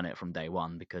wishes he'd done it from day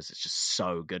one because it's just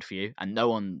so good for you. And no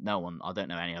one, I don't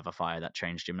know any other fighter that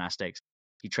trains gymnastics.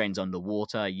 He trains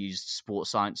underwater, used sports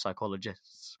science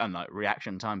psychologists and like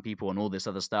reaction time people and all this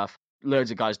other stuff.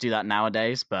 Loads of guys do that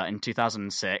nowadays, but in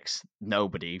 2006,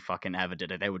 nobody fucking ever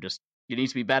did it. They were just, you need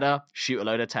to be better, shoot a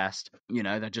load of tests. You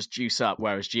know, they just juice up.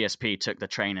 Whereas GSP took the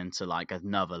training to like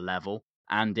another level.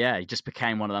 And yeah, he just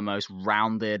became one of the most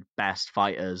rounded, best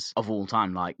fighters of all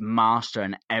time. Like, master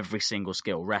in every single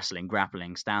skill. Wrestling,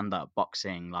 grappling, stand-up,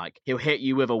 boxing. Like, he'll hit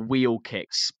you with a wheel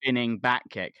kick, spinning back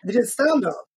kick. He did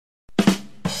stand-up.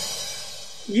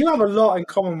 You have a lot in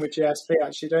common with GSP,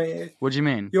 actually, don't you? What do you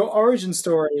mean? Your origin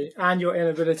story and your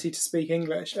inability to speak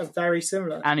English are very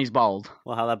similar. And he's bald.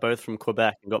 Well, how they're both from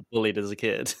Quebec and got bullied as a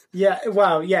kid. Yeah,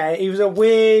 well, yeah, he was a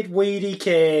weird, weedy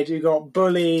kid who got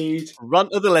bullied.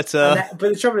 Runt of the litter.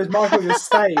 But the trouble is, Michael just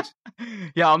stayed.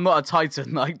 Yeah, I'm not a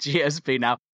titan like GSP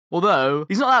now. Although,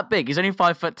 he's not that big. He's only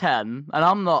 5'10", and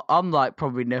I'm not. I'm like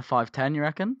probably near 5'10", you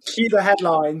reckon? Cue the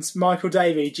headlines. Michael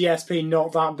Davey, GSP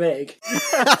not that big.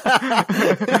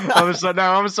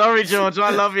 I'm sorry, George. I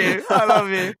love you. I love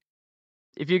you.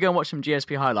 If you go and watch some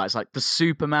GSP highlights, like the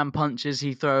Superman punches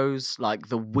he throws, like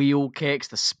the wheel kicks,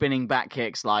 the spinning back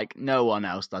kicks, like no one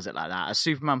else does it like that. A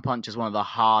Superman punch is one of the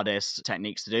hardest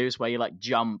techniques to do. It's where you like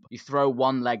jump, you throw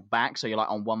one leg back, so you're like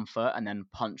on one foot, and then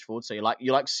punch forward. So you're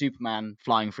like Superman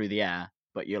flying through the air,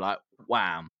 but you're like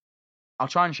wham. I'll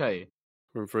try and show you.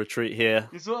 Room for a treat here.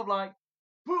 You're sort of like.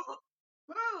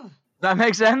 That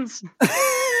makes sense.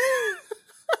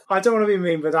 I don't want to be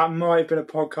mean, but that might have been a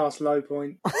podcast low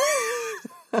point.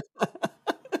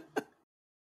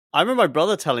 I remember my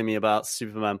brother telling me about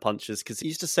Superman punches because he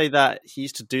used to say that he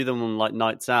used to do them on like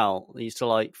nights out. He used to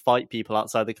like fight people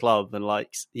outside the club, and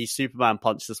like he Superman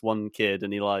punched this one kid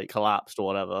and he like collapsed or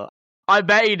whatever. I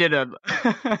bet he didn't.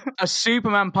 A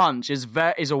Superman punch is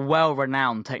a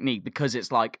well-renowned technique because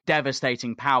it's like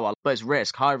devastating power, but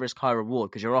it's high risk, high reward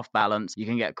because you're off balance, you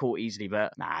can get caught easily,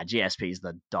 but GSP's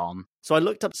the Don. So I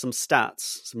looked up some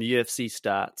stats, some UFC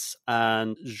stats,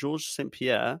 and Georges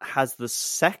St-Pierre has the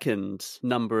second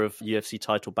number of UFC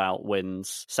title bout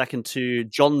wins, second to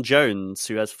John Jones,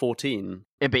 who has 14.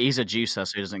 Yeah, but he's a juicer,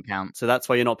 so he doesn't count. So that's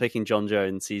why you're not picking John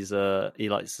Jones. He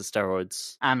likes the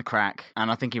steroids. And crack. And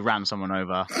I think he ran someone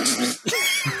over.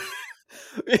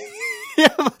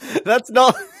 Yeah, that's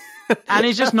not... And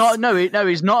he's just not... No,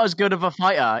 he's not as good of a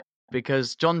fighter.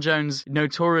 Because John Jones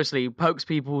notoriously pokes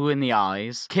people in the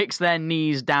eyes, kicks their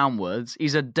knees downwards.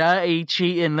 He's a dirty,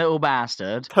 cheating little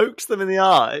bastard. Pokes them in the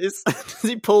eyes? Does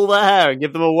he pull their hair and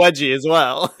give them a wedgie as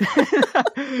well?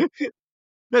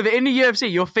 No, but in the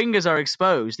UFC, your fingers are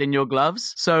exposed in your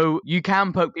gloves, so you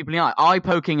can poke people in the eye. Eye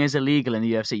poking is illegal in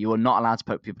the UFC. You are not allowed to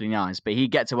poke people in the eyes, but he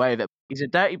gets away with it. He's a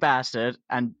dirty bastard,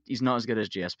 and he's not as good as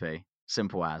GSP.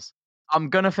 Simple as. I'm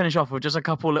going to finish off with just a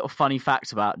couple little funny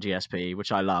facts about GSP,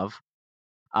 which I love.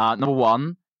 Number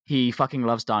one, he fucking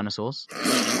loves dinosaurs.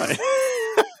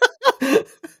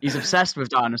 He's obsessed with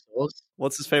dinosaurs.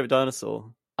 What's his favorite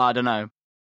dinosaur? I don't know.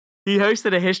 He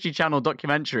hosted a History Channel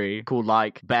documentary called,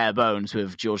 like, Bare Bones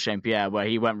with Georges St-Pierre, where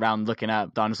he went around looking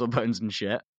at dinosaur bones and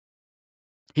shit.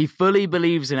 He fully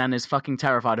believes in and is fucking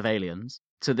terrified of aliens,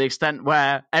 to the extent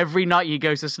where every night he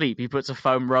goes to sleep, he puts a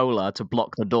foam roller to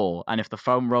block the door, and if the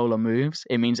foam roller moves,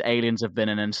 it means aliens have been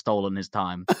in and stolen his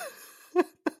time.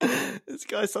 This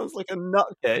guy sounds like a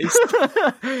nutcase.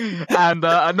 And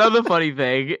another funny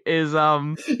thing is...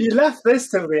 You left this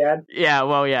till the end. Yeah,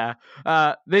 well, yeah.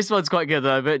 This one's quite good,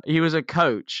 though, but he was a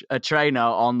coach, a trainer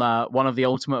on one of the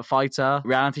Ultimate Fighter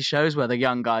reality shows where the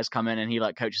young guys come in and he,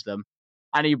 like, coaches them.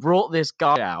 And he brought this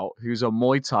guy out who's a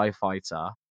Muay Thai fighter,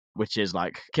 which is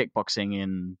like kickboxing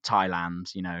in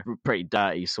Thailand, you know, pretty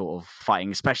dirty sort of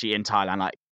fighting, especially in Thailand.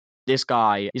 Like, this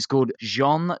guy is called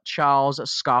Jean-Charles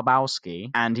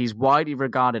Skarbowski, and he's widely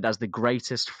regarded as the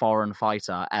greatest foreign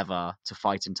fighter ever to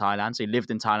fight in Thailand. So he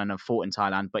lived in Thailand and fought in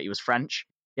Thailand, but he was French.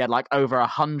 He had like over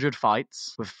 100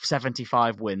 fights with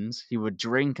 75 wins. He would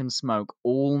drink and smoke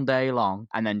all day long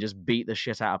and then just beat the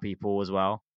shit out of people as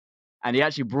well. And he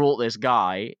actually brought this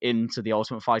guy into the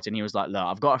Ultimate Fighter, and he was like, look,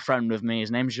 I've got a friend with me.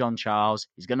 His name's Jean-Charles.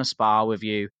 He's going to spar with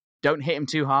you. Don't hit him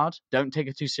too hard. Don't take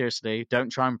it too seriously.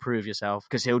 Don't try and prove yourself,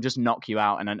 because he'll just knock you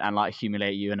out and like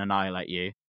humiliate you and annihilate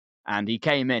you. And he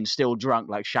came in still drunk,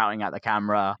 like shouting at the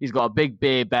camera. He's got a big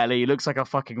beer belly. He looks like a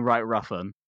fucking right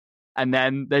ruffian. And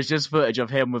then there's just footage of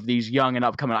him with these young and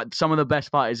upcoming, like some of the best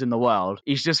fighters in the world.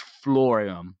 He's just flooring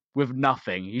them with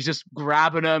nothing. He's just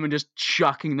grabbing them and just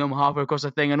chucking them halfway across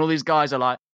the thing. And all these guys are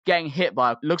like getting hit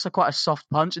by, it looks like quite a soft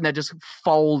punch, and they're just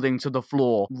folding to the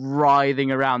floor,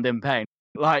 writhing around in pain.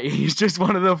 Like, he's just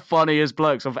one of the funniest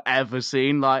blokes I've ever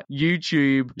seen. Like,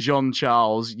 YouTube,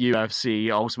 Jean-Charles,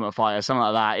 UFC, Ultimate Fighter, something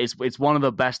like that. It's one of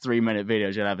the best 3-minute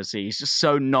videos you'll ever see. He's just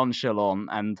so nonchalant,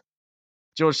 and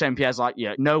Georges St-Pierre's like,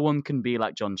 yeah, no one can be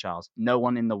like Jean-Charles. No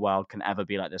one in the world can ever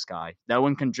be like this guy. No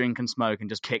one can drink and smoke and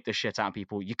just kick the shit out of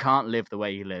people. You can't live the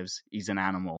way he lives. He's an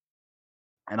animal.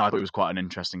 And I thought he was quite an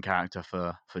interesting character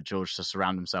for George to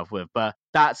surround himself with. But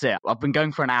that's it. I've been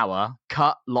going for an hour,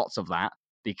 cut lots of that,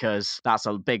 because that's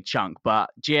a big chunk.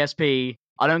 But GSP,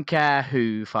 I don't care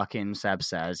who fucking Seb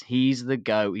says. He's the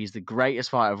GOAT. He's the greatest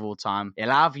fighter of all time.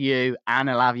 He'll have you and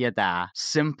he'll have your dad.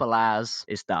 Simple as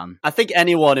it's done. I think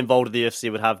anyone involved with the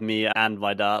UFC would have me and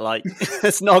my dad. Like,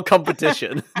 it's not a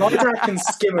competition. My dad can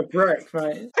skim a brick,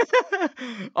 mate.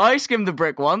 I skimmed a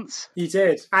brick once. You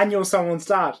did. And you're someone's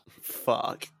dad.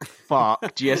 Fuck.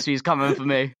 GSP's coming for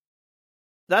me.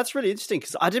 That's really interesting,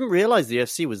 because I didn't realize the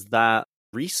UFC was that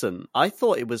recent. I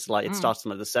thought it was like it started in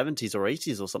like the 70s or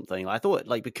 80s or something. I thought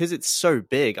like because it's so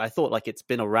big, I thought like it's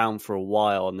been around for a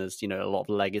while and there's, you know, a lot of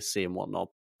legacy and whatnot.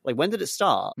 Like, when did it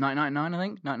start? 1999, I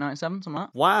think. 1997, something like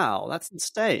that. Wow, that's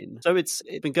insane. So it's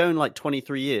been going like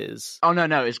 23 years. Oh, no,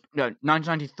 it's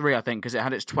 1993, I think, because it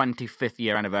had its 25th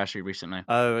year anniversary recently.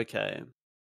 Oh, okay.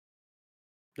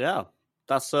 Yeah,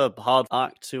 that's a hard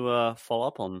act to follow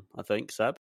up on, I think,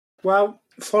 Seb. Well,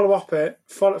 follow it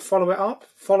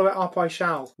up I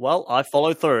shall. Well, I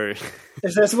follow through.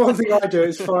 If there's one thing I do,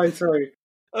 it's follow through.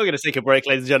 We're going to take a break,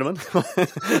 ladies and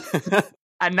gentlemen.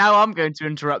 And now I'm going to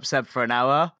interrupt Seb for an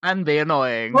hour and be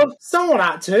annoying. Well, someone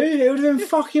had to. It would have been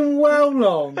fucking well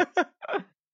long.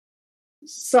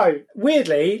 So,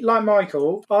 weirdly, like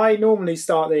Michael, I normally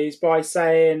start these by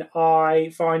saying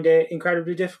I find it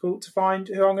incredibly difficult to find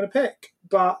who I'm going to pick.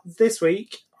 But this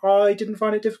week, I didn't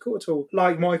find it difficult at all.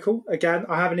 Like Michael, again,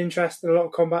 I have an interest in a lot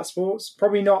of combat sports.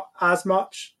 Probably not as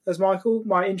much as Michael.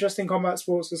 My interest in combat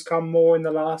sports has come more in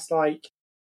the last,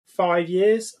 5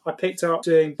 years. I picked up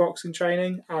doing boxing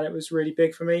training and it was really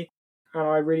big for me. And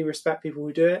I really respect people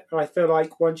who do it. And I feel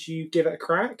like once you give it a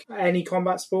crack, any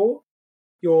combat sport,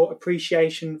 your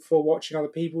appreciation for watching other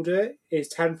people do it is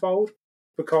tenfold.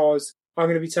 Because I'm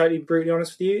going to be totally brutally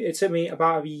honest with you, it took me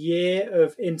about a year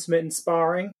of intermittent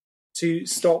sparring to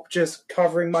stop just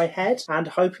covering my head and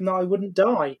hoping that I wouldn't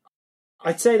die.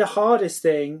 I'd say the hardest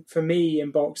thing for me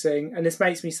in boxing, and this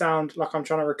makes me sound like I'm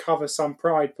trying to recover some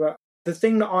pride, but the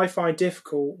thing that I find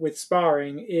difficult with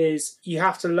sparring is you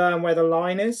have to learn where the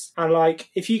line is. And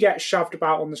if you get shoved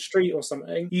about on the street or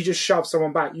something, you just shove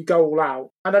someone back, you go all out.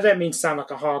 And I don't mean to sound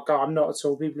like a hard guy, I'm not at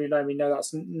all. People who know me know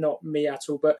that's not me at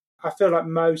all. But I feel like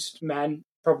most men,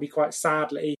 probably quite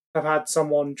sadly, have had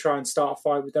someone try and start a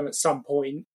fight with them at some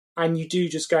point. And you do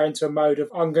just go into a mode of,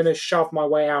 I'm going to shove my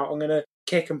way out. I'm going to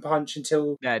kick and punch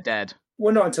until they're dead.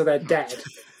 Well, not until they're dead.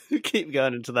 Keep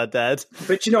going until they're dead.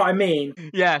 But you know what I mean?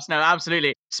 Yes, no,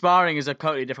 absolutely. Sparring is a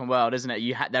totally different world, isn't it?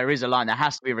 There is a line. There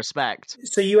has to be respect.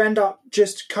 So you end up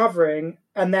just covering,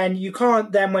 and then you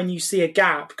can't then, when you see a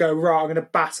gap, go, right, I'm going to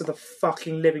batter the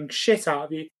fucking living shit out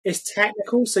of you. It's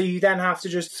technical, so you then have to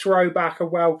just throw back a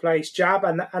well-placed jab,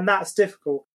 and that's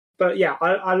difficult. But yeah,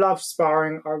 I love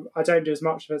sparring. I don't do as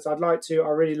much of it as I'd like to. I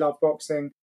really love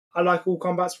boxing. I like all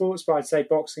combat sports, but I'd say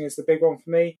boxing is the big one for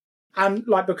me. And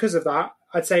because of that,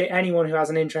 I'd say anyone who has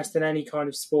an interest in any kind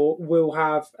of sport will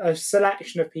have a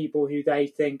selection of people who they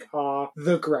think are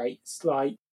the greats.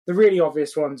 The really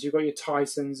obvious ones, you've got your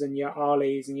Tysons and your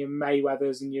Alis and your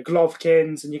Mayweathers and your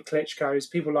Golovkins and your Klitschkos,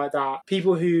 people like that.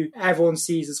 People who everyone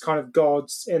sees as kind of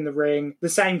gods in the ring. The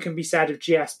same can be said of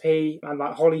GSP and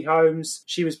Holly Holmes.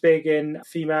 She was big in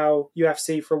female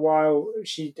UFC for a while.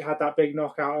 She had that big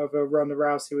knockout over Ronda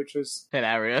Rousey, which was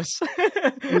hilarious.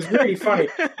 It was really funny.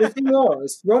 The thing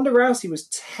was, Ronda Rousey was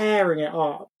tearing it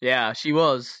up. Yeah, she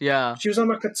was. Yeah. She was on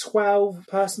a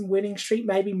 12-person winning streak,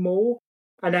 maybe more.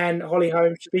 And then Holly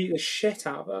Holmes beat the shit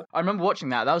out of her. I remember watching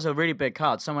that. That was a really big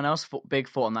card. Someone else fought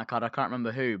on that card. I can't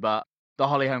remember who, but the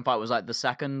Holly Holm fight was the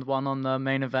second one on the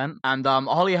main event. And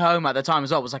Holly Holm at the time as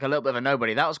well was a little bit of a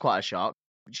nobody. That was quite a shock.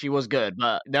 She was good,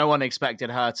 but no one expected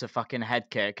her to fucking head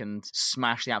kick and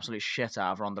smash the absolute shit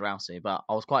out of Ronda Rousey. But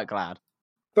I was quite glad.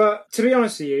 But to be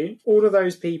honest with you, all of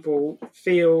those people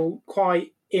feel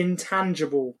quite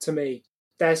intangible to me.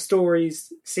 Their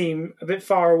stories seem a bit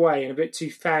far away and a bit too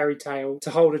fairy tale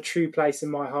to hold a true place in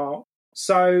my heart.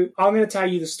 So I'm going to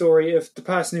tell you the story of the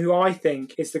person who I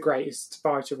think is the greatest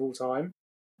fighter of all time.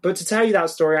 But to tell you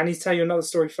that story, I need to tell you another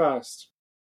story first.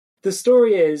 The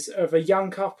story is of a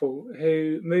young couple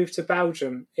who moved to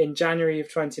Belgium in January of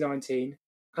 2019.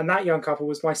 And that young couple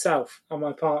was myself and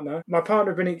my partner. My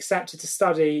partner had been accepted to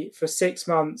study for 6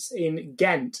 months in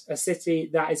Ghent, a city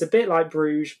that is a bit like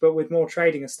Bruges, but with more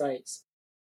trading estates.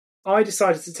 I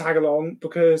decided to tag along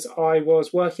because I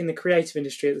was working in the creative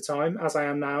industry at the time, as I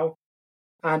am now,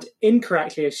 and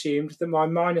incorrectly assumed that my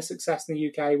minor success in the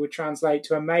UK would translate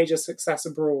to a major success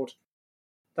abroad.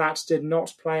 That did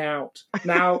not play out.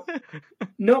 Now,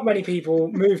 not many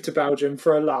people moved to Belgium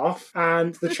for a laugh,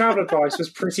 and the travel advice was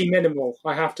pretty minimal,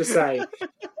 I have to say.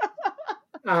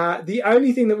 The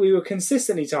only thing that we were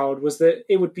consistently told was that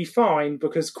it would be fine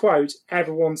because, quote,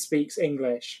 everyone speaks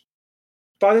English.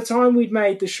 By the time we'd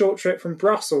made the short trip from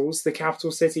Brussels, the capital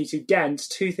city, to Ghent,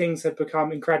 two things had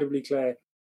become incredibly clear.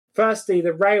 Firstly,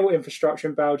 the rail infrastructure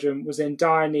in Belgium was in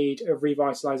dire need of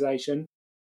revitalisation.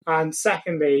 And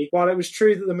secondly, while it was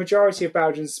true that the majority of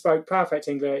Belgians spoke perfect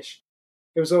English,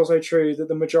 it was also true that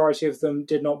the majority of them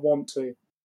did not want to.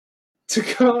 To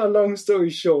cut a long story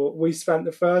short, we spent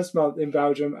the first month in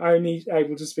Belgium only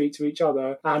able to speak to each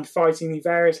other and fighting the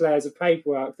various layers of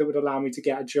paperwork that would allow me to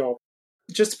get a job.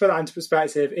 Just to put that into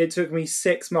perspective, it took me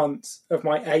 6 months of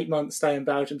my 8-month stay in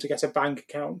Belgium to get a bank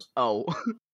account. Oh.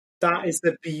 That is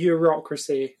the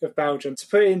bureaucracy of Belgium. To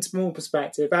put it into more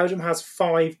perspective, Belgium has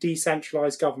 5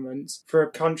 decentralised governments for a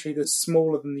country that's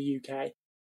smaller than the UK.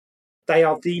 They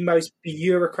are the most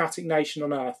bureaucratic nation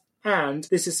on earth. And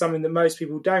this is something that most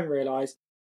people don't realise.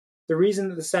 The reason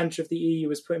that the centre of the EU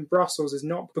was put in Brussels is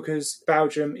not because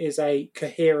Belgium is a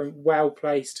coherent,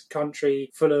 well-placed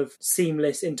country full of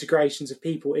seamless integrations of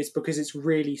people. It's because it's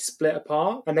really split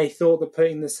apart. And they thought that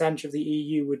putting the centre of the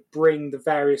EU would bring the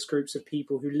various groups of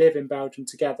people who live in Belgium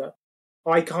together.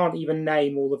 I can't even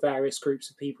name all the various groups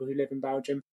of people who live in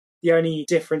Belgium. The only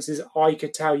differences I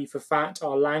could tell you for fact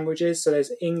are languages. So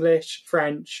there's English,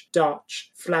 French,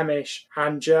 Dutch, Flemish,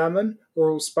 and German are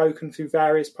all spoken through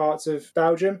various parts of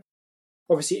Belgium.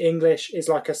 Obviously, English is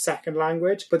like a second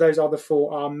language, but those other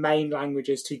 4 are main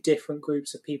languages to different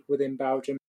groups of people within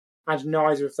Belgium, and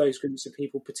neither of those groups of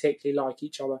people particularly like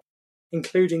each other,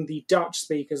 including the Dutch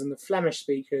speakers and the Flemish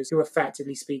speakers who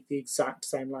effectively speak the exact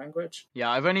same language.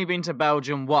 Yeah, I've only been to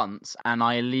Belgium once, and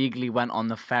I illegally went on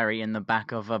the ferry in the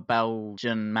back of a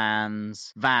Belgian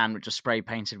man's van, which was spray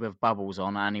painted with bubbles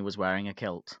on, and he was wearing a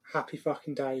kilt. Happy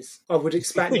fucking days. I would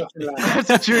expect nothing less.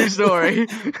 That's a true story.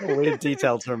 A weird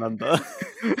detail to remember.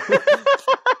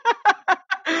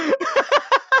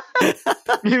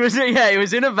 He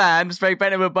was in a van, spray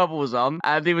painted with bubbles on,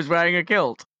 and he was wearing a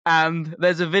kilt. And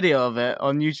there's a video of it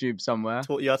on YouTube somewhere.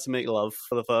 Taught you how to make love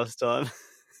for the first time.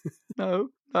 No.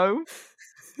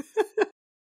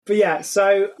 But yeah,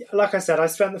 so like I said,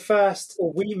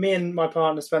 me and my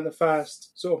partner spent the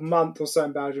first sort of month or so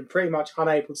in Belgium pretty much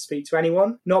unable to speak to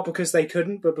anyone. Not because they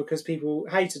couldn't, but because people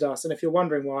hated us. And if you're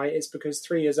wondering why, it's because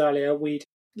 3 years earlier we'd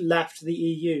left the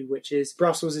EU, which is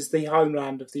Brussels is the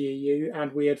homeland of the EU,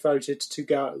 and we had voted to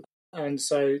go. And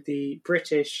so the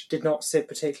British did not sit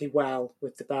particularly well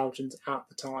with the Belgians at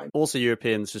the time. Also,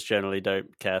 Europeans just generally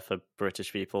don't care for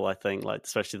British people, I think, like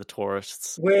especially the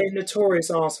tourists. We're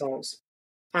notorious arseholes.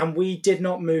 And we did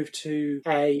not move to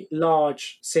a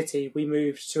large city. We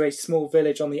moved to a small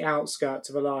village on the outskirts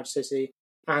of a large city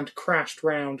and crashed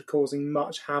round, causing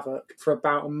much havoc for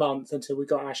about a month until we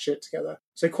got our shit together.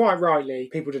 So quite rightly,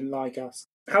 people didn't like us.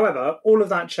 However, all of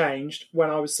that changed when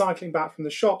I was cycling back from the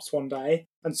shops one day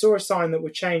and saw a sign that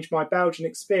would change my Belgian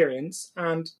experience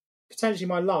and potentially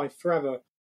my life forever.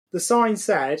 The sign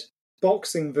said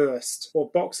boxing wurst or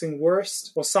boxing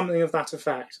worst or something of that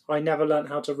effect. I never learnt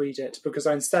how to read it because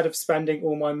instead of spending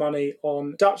all my money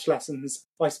on Dutch lessons,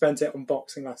 I spent it on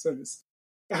boxing lessons.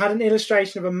 It had an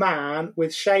illustration of a man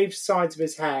with shaved sides of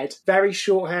his head, very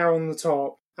short hair on the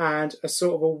top, and a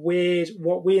sort of a weird,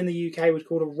 what we in the UK would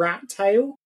call a rat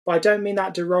tail. But I don't mean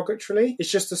that derogatorily. It's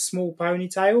just a small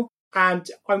ponytail. And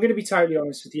I'm going to be totally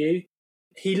honest with you.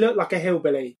 He looked like a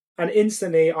hillbilly. And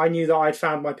instantly I knew that I'd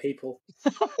found my people.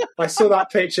 I saw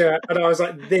that picture and I was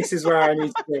like, this is where I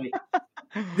need to be.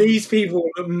 These people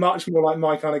look much more like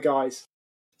my kind of guys.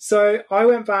 So I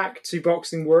went back to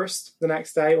Boxing Worst the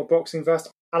next day, or Boxing Wurst,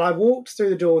 and I walked through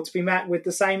the door to be met with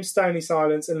the same stony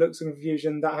silence and looks of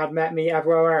confusion that had met me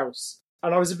everywhere else.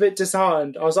 And I was a bit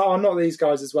disheartened. I was like, oh, not these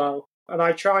guys as well. And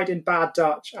I tried in bad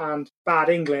Dutch and bad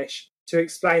English to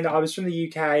explain that I was from the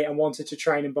UK and wanted to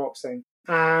train in boxing.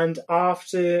 And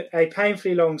after a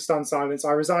painfully long stunned silence,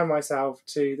 I resigned myself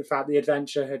to the fact the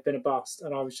adventure had been a bust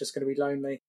and I was just going to be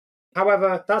lonely.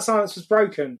 However, that silence was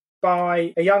broken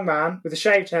by a young man with a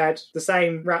shaved head, the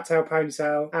same rat tail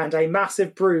ponytail, and a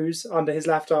massive bruise under his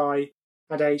left eye,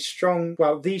 and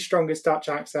the strongest Dutch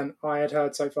accent I had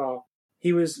heard so far.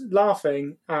 He was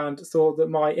laughing and thought that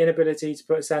my inability to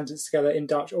put a sentence together in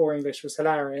Dutch or English was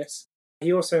hilarious.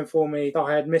 He also informed me that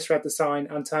I had misread the sign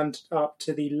and turned up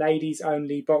to the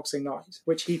ladies-only boxing night,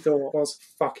 which he thought was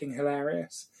fucking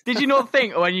hilarious. Did you not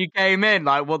think when you came in,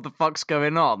 like, what the fuck's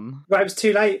going on? Well, it was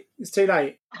too late. It's too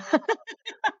late.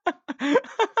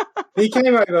 He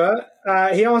came over,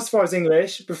 he asked if I was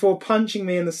English before punching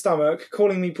me in the stomach,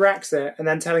 calling me Brexit, and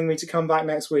then telling me to come back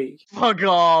next week. Fuck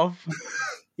off.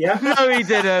 Yeah? No, he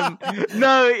didn't.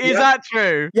 No, is that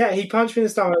true? Yeah, he punched me in the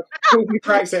stomach, called me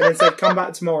Brexit, and then said, come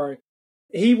back tomorrow.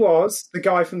 He was the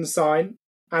guy from the sign,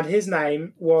 and his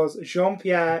name was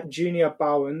Jean-Pierre Junior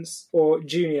Bowens, or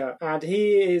Junior, and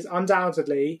he is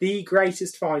undoubtedly the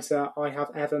greatest fighter I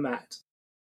have ever met.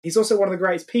 He's also one of the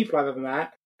greatest people I've ever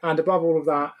met, and above all of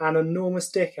that, an enormous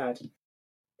dickhead.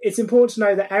 It's important to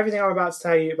know that everything I'm about to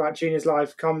tell you about Junior's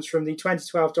life comes from the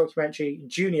 2012 documentary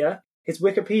Junior, his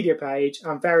Wikipedia page,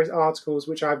 and various articles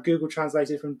which I have Google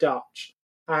translated from Dutch,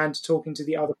 and talking to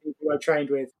the other people I trained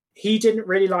with. He didn't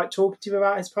really like talking to me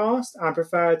about his past and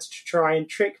preferred to try and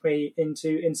trick me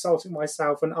into insulting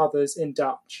myself and others in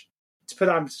Dutch. To put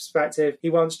that in perspective, he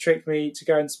once tricked me to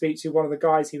go and speak to one of the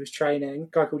guys he was training, a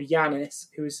guy called Yanis,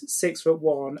 who was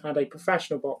 6'1" and a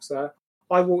professional boxer.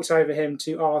 I walked over him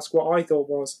to ask what I thought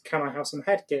was, can I have some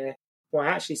headgear? What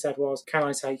I actually said was, can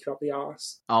I take you up the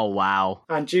arse? Oh, wow.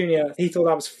 And Junior, he thought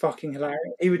that was fucking hilarious.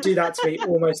 He would do that to me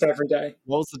almost every day.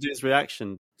 What was the dude's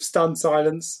reaction? Stunned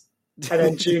silence. And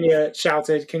then Junior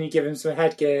shouted, can you give him some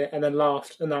headgear? And then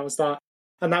laughed, and that was that.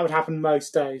 And that would happen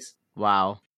most days.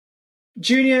 Wow.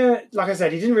 Junior, like I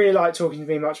said, he didn't really like talking to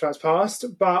me much about his past,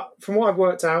 but from what I've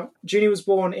worked out, Junior was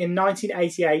born in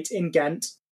 1988 in Ghent.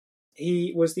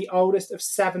 He was the oldest of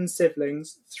 7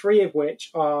 siblings, 3 of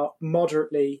which are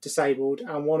moderately disabled,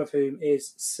 and one of whom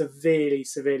is severely,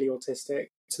 severely autistic,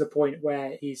 to the point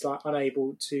where he's like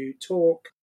unable to talk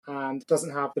and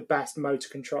doesn't have the best motor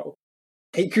control.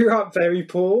 He grew up very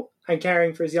poor and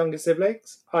caring for his younger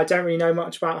siblings. I don't really know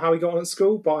much about how he got on at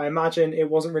school, but I imagine it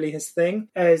wasn't really his thing,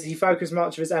 as he focused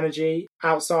much of his energy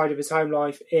outside of his home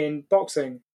life in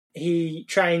boxing. He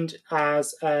trained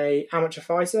as an amateur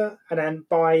fighter, and then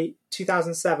by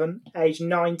 2007, age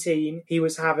 19, he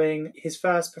was having his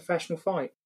first professional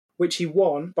fight, which he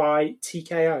won by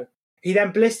TKO. He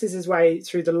then blisters his way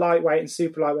through the lightweight and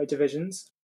super lightweight divisions.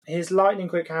 His lightning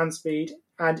quick hand speed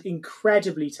and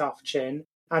incredibly tough chin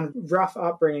and rough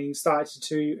upbringing started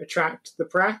to attract the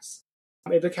press.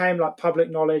 It became like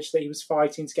public knowledge that he was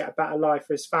fighting to get a better life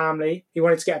for his family. He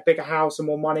wanted to get a bigger house and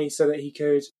more money so that he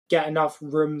could get enough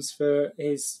rooms for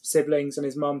his siblings and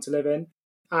his mum to live in.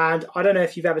 And I don't know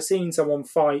if you've ever seen someone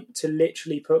fight to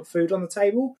literally put food on the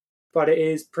table, but it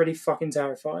is pretty fucking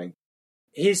terrifying.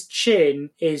 His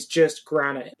chin is just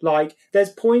granite. Like,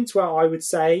 there's points where I would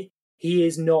say he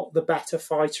is not the better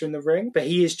fighter in the ring, but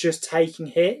he is just taking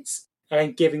hits and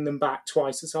then giving them back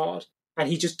twice as hard. And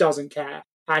he just doesn't care.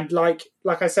 And like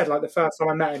I said, like the first time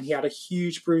I met him, he had a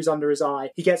huge bruise under his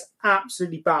eye. He gets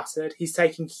absolutely battered. He's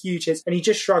taking huge hits and he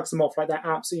just shrugs them off like they're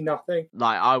absolutely nothing.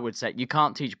 Like, I would say, you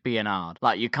can't teach being hard.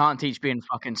 Like, you can't teach being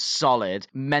fucking solid,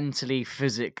 mentally,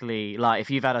 physically. Like, if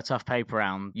you've had a tough paper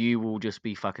round, you will just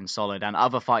be fucking solid. And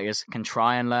other fighters can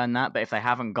try and learn that, but if they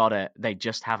haven't got it, they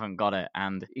just haven't got it.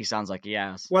 And he sounds like he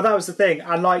has. Well, that was the thing.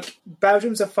 And like,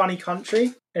 Belgium's a funny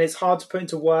country and it's hard to put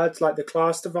into words like the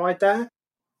class divide there.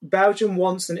 Belgium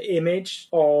wants an image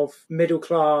of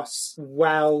middle-class,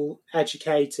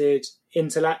 well-educated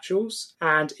intellectuals,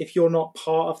 and if you're not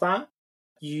part of that,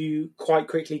 you quite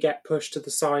quickly get pushed to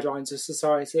the sidelines of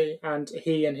society, and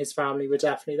he and his family were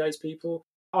definitely those people.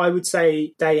 I would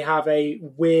say they have a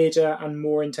weirder and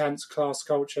more intense class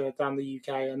culture than the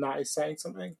UK, and that is saying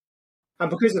something. And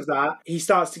because of that, he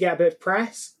starts to get a bit of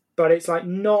press, but it's like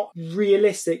not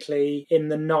realistically in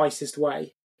the nicest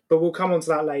way. But we'll come on to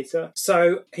that later.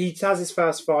 So he has his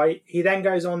first fight. He then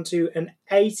goes on to an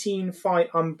 18-fight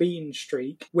unbeaten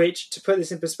streak, which, to put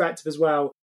this in perspective as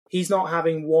well, he's not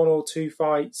having 1 or 2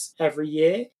 fights every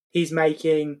year. He's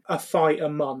making a fight a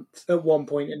month at one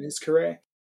point in his career.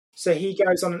 So he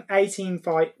goes on an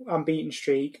 18-fight unbeaten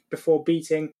streak before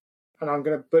beating, and I'm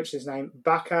going to butcher his name,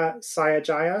 Baka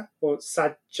Sayajaya, or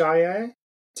Sajaya,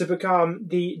 to become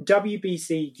the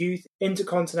WBC Youth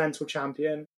Intercontinental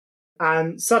Champion.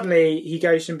 And suddenly he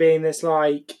goes from being this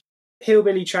like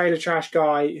hillbilly trailer trash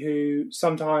guy who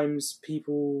sometimes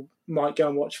people might go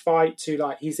and watch fight to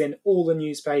like he's in all the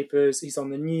newspapers, he's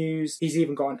on the news, he's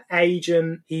even got an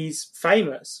agent, he's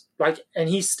famous. Like, and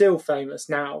he's still famous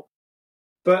now.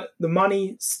 But the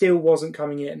money still wasn't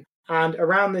coming in. And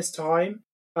around this time,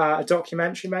 a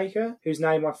documentary maker whose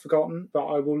name I've forgotten, but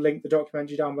I will link the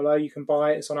documentary down below. You can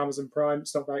buy it. It's on Amazon Prime.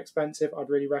 It's not very expensive. I'd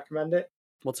really recommend it.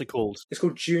 What's it called? It's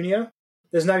called Junior.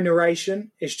 There's no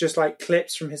narration. It's just like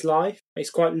clips from his life. It's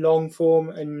quite long form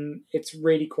and it's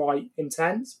really quite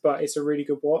intense, but it's a really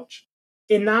good watch.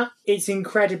 In that, it's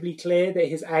incredibly clear that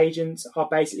his agents are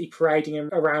basically parading him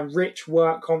around rich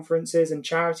work conferences and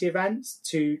charity events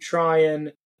to try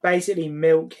and basically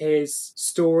milk his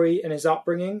story and his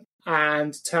upbringing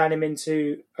and turn him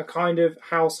into a kind of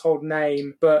household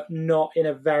name, but not in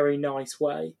a very nice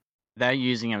way. They're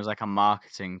using him as like a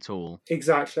marketing tool.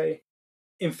 Exactly.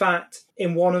 In fact,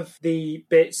 in one of the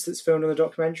bits that's filmed on the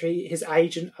documentary, his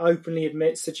agent openly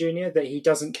admits to Junior that he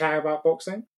doesn't care about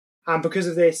boxing. And because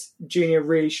of this, Junior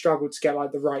really struggled to get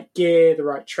like the right gear, the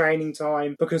right training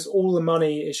time, because all the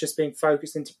money is just being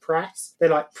focused into press. They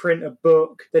like print a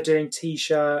book, they're doing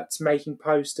t-shirts, making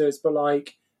posters, but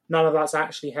like none of that's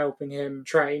actually helping him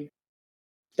train.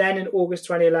 Then in August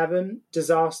 2011,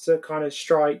 disaster kind of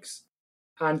strikes.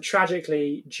 And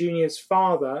tragically, Junior's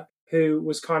father, who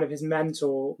was kind of his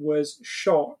mentor, was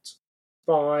shot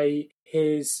by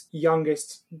his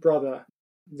youngest brother,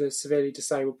 the severely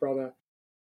disabled brother.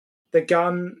 The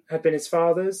gun had been his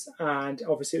father's, and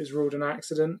obviously it was ruled an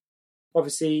accident.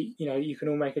 Obviously, you can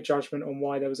all make a judgment on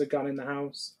why there was a gun in the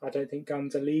house. I don't think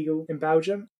guns are legal in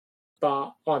Belgium,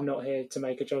 but I'm not here to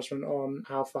make a judgment on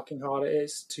how fucking hard it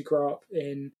is to grow up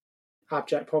in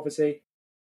abject poverty.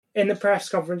 In the press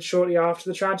conference shortly after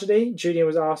the tragedy, Junior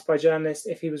was asked by journalists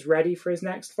if he was ready for his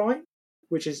next fight,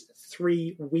 which is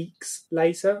 3 weeks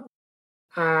later.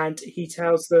 And he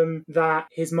tells them that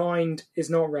his mind is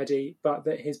not ready, but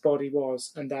that his body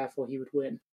was, and therefore he would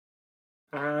win.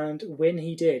 And win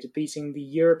he did, beating the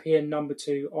European number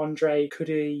 2, Andrei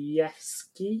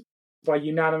Kudryevsky, by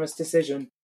unanimous decision.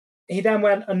 He then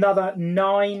went another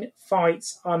 9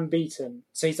 fights unbeaten.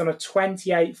 So he's on a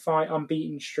 28-fight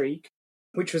unbeaten streak,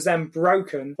 which was then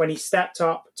broken when he stepped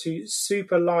up to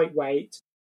super lightweight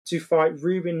to fight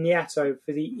Ruben Nieto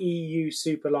for the EU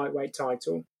super lightweight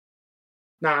title.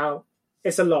 Now,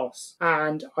 it's a loss,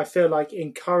 and I feel like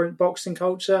in current boxing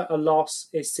culture, a loss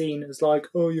is seen as like,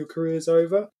 oh, your career's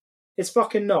over. It's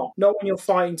fucking not. Not when you're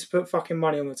fighting to put fucking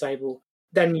money on the table.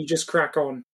 Then you just crack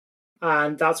on.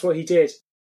 And that's what he did.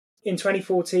 In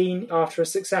 2014, after a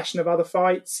succession of other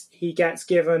fights, he gets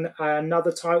given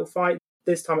another title fight,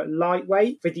 this time at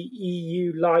lightweight, for the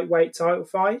EU lightweight title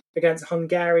fight against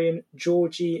Hungarian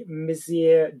Georgi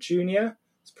Mizier Jr.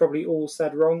 It's probably all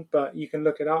said wrong, but you can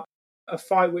look it up. A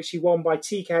fight which he won by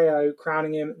TKO,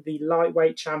 crowning him the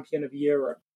lightweight champion of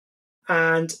Europe.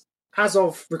 And as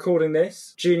of recording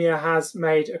this, Junior has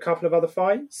made a couple of other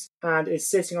fights and is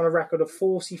sitting on a record of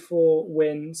 44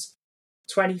 wins,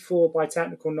 24 by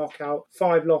technical knockout,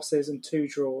 5 losses and 2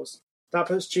 draws. That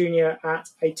puts Junior at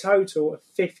a total of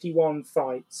 51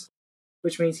 fights,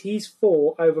 which means he's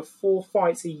fought over 4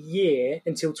 fights a year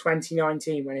until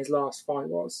 2019 when his last fight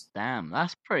was. Damn,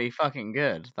 that's pretty fucking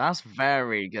good. That's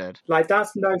very good. Like,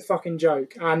 that's no fucking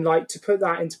joke. And, like, to put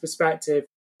that into perspective,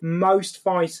 most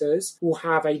fighters will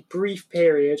have a brief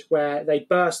period where they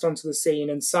burst onto the scene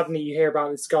and suddenly you hear about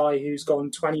this guy who's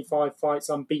gone 25 fights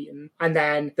unbeaten, and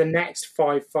then the next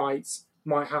 5 fights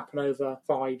might happen over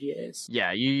 5 years.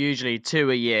 Yeah, you usually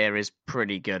 2 a year is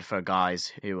pretty good for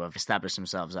guys who have established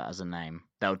themselves as a name.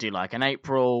 They'll do like an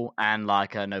April and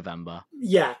like a November.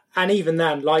 Yeah, and even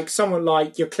then, like someone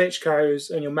like your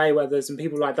Klitschko's and your Mayweathers and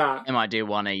people like that. They might do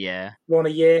 1 a year. 1 a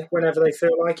year, whenever they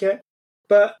feel like it.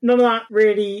 But none of that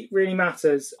really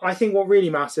matters. I think what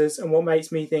really matters and what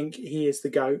makes me think he is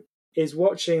the GOAT is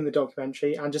watching the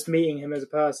documentary and just meeting him as a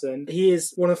person. He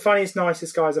is one of the funniest,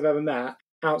 nicest guys I've ever met.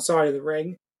 Outside of the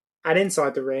ring and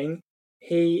inside the ring,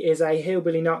 he is a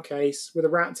hillbilly nutcase with a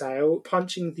rat tail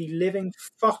punching the living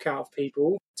fuck out of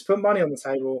people to put money on the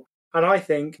table. And I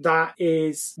think that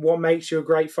is what makes you a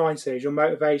great fighter, is your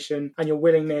motivation and your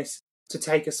willingness to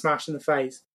take a smash in the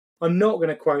face. I'm not going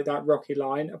to quote that Rocky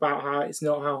line about how it's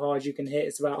not how hard you can hit,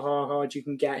 it's about how hard you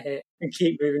can get hit and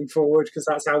keep moving forward, because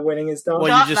that's how winning is done.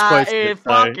 Well, you just quoted it,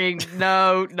 fucking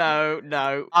no.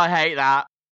 I hate that.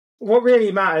 What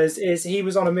really matters is he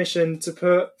was on a mission to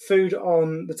put food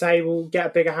on the table, get a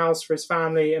bigger house for his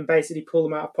family, and basically pull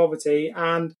them out of poverty.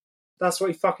 And that's what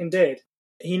he fucking did.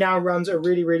 He now runs a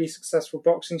really successful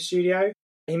boxing studio.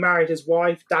 He married his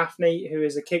wife, Daphne, who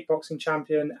is a kickboxing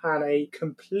champion and a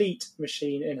complete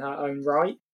machine in her own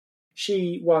right.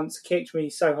 She once kicked me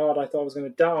so hard I thought I was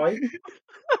going to die.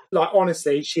 Like,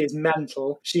 honestly, she is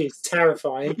mental. She is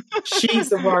terrifying. She's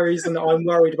the reason I'm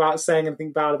worried about saying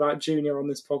anything bad about Junior on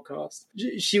this podcast.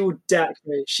 She will deck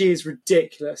me. She is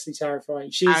ridiculously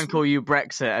terrifying. And call you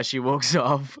Brexit as she walks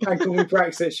off. And call me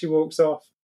Brexit as she walks off.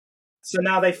 So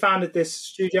now they founded this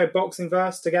studio,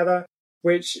 Boxingverse, together,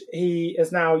 which he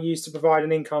has now used to provide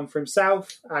an income for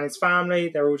himself and his family.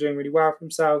 They're all doing really well for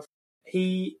himself.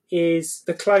 He is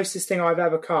the closest thing I've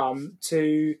ever come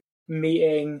to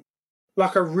meeting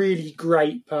like a really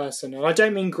great person. And I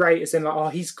don't mean great as in like, oh,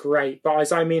 he's great, but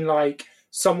as I mean like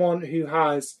someone who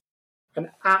has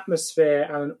an atmosphere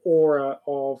and an aura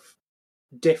of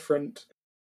different.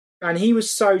 And he was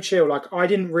so chill. Like, I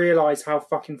didn't realise how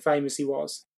fucking famous he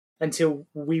was until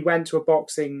we went to a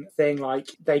boxing thing. Like,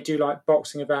 they do like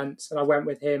boxing events, and I went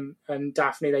with him and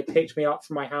Daphne. They picked me up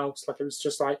from my house. Like, it was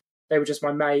just like, they were just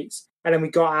my mates. And then we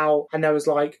got out and there was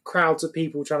like crowds of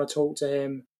people trying to talk to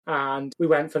him. And we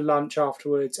went for lunch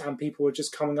afterwards and people were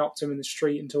just coming up to him in the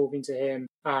street and talking to him.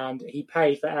 And he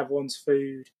paid for everyone's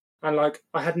food. And like,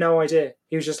 I had no idea.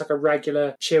 He was just like a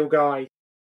regular chill guy.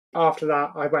 After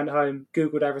that, I went home,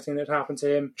 Googled everything that happened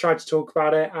to him, tried to talk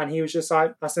about it. And he was just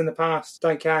like, that's in the past.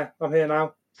 Don't care. I'm here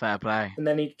now. Fair play. And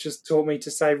then he just taught me to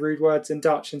say rude words in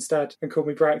Dutch instead and called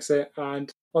me Brexit.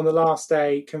 And on the last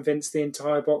day convinced the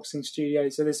entire boxing studio.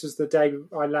 So this was the day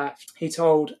I left. He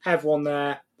told everyone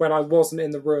there when I wasn't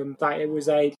in the room that it was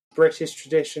a British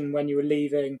tradition when you were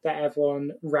leaving that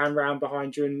everyone ran round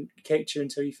behind you and kicked you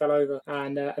until you fell over,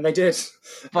 and they did.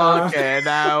 Fucking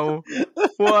hell.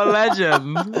 What a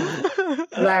legend.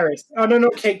 Hilarious. Oh no,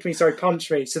 not kicked me, sorry,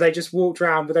 punched me. So they just walked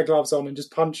around with their gloves on and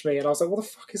just punched me, and I was like, what the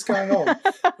fuck is going on?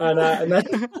 and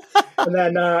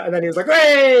then he was like,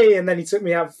 hey, and then he took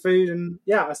me out for food, and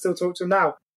yeah, I still talk to him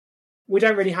now. We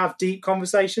don't really have deep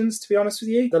conversations, to be honest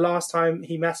with you. The last time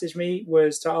he messaged me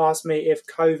was to ask me if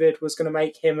COVID was going to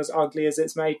make him as ugly as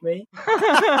it's made me.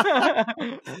 But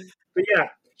yeah,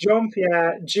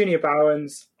 Jean-Pierre Junior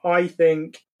Bowens, I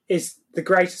think, is the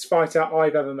greatest fighter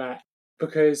I've ever met,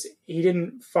 because he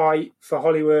didn't fight for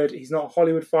Hollywood. He's not a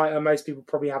Hollywood fighter. Most people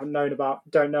probably don't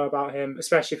know about him,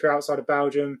 especially if you're outside of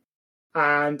Belgium.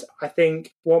 And I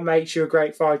think what makes you a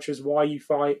great fighter is why you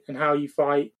fight and how you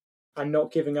fight and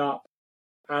not giving up.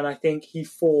 And I think he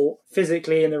fought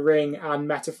physically in the ring and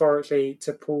metaphorically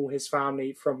to pull his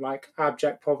family from like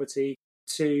abject poverty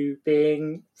to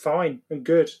being fine and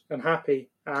good and happy.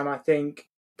 And I think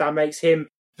that makes him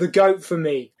the GOAT for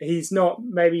me. He's not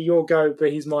maybe your GOAT,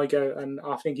 but he's my GOAT, and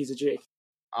I think he's a G.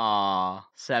 Ah,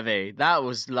 Sevi, that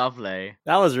was lovely.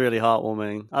 That was really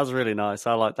heartwarming. That was really nice.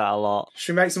 I like that a lot.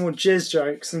 Should we make some more jizz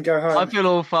jokes and go home? I feel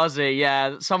all fuzzy,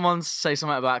 yeah. Someone say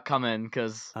something about coming,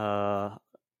 because...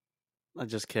 I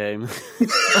just came.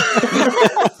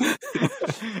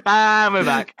 And we're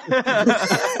back.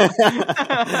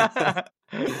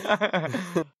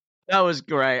 That was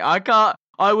great.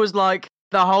 I was like,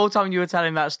 the whole time you were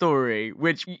telling that story,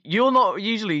 which you're not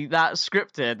usually that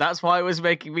scripted. That's why it was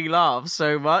making me laugh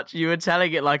so much. You were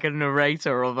telling it like a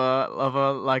narrator of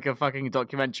a like a fucking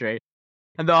documentary.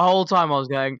 And the whole time I was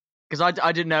going, because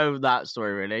I didn't know that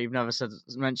story really. You've never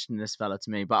mentioned this fella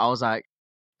to me, but I was like,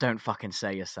 don't fucking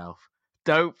say yourself.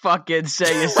 Don't fucking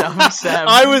say yourself, Sam.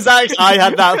 I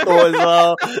had that thought as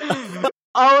well.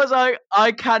 I was like,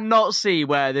 I cannot see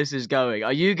where this is going.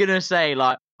 Are you going to say,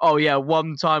 like, oh yeah,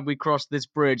 one time we crossed this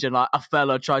bridge and like a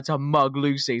fella tried to mug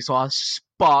Lucy, so I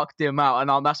sparked him out,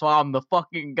 and that's why I'm the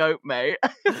fucking GOAT, mate.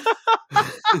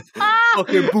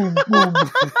 Fucking boom, boom.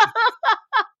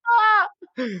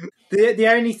 The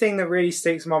only thing that really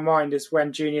sticks in my mind is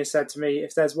when Junior said to me,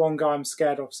 if there's one guy I'm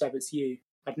scared of, Seb, it's you.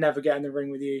 I'd never get in the ring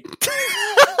with you.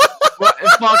 What?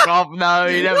 Fuck off, no,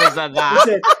 he never said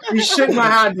that. He shook my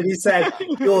hand and he said,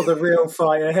 you're the real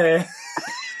fighter here.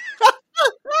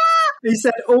 He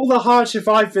said, all the hardship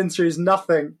I've been through is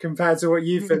nothing compared to what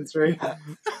you've been through.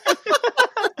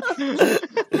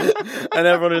 And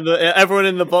everyone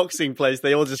in the boxing place,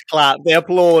 they all just clapped, they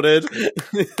applauded,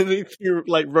 they threw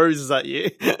like roses at you.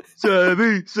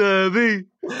 Sevi,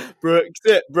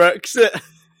 Brexit.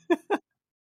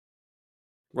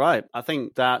 Right, I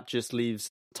think that just leaves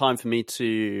time for me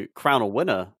to crown a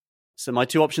winner. So my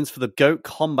two options for the GOAT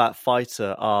combat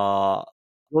fighter are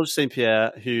Georges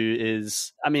St-Pierre, who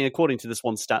is, I mean, according to this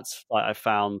one stats I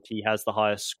found, he has the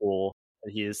highest score.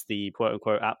 He is the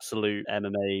quote-unquote absolute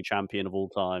MMA champion of all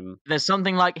time. There's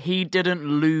something like he didn't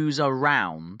lose a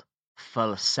round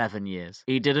for 7 years.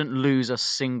 He didn't lose a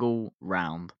single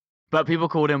round. But people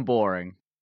called him boring.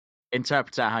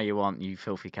 Interpret that how you want, you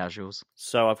filthy casuals.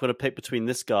 So I've got to pick between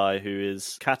this guy, who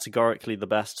is categorically the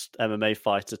best MMA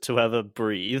fighter to ever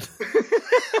breathe.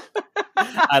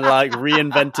 And like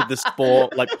reinvented the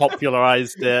sport, like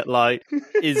popularized it, like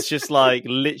is just like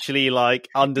literally like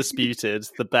undisputed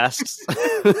the best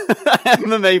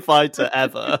MMA fighter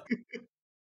ever.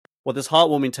 Well, this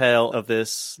heartwarming tale of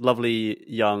this lovely,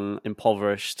 young,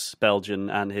 impoverished Belgian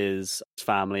and his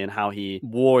family, and how he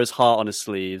wore his heart on his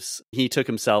sleeves. He took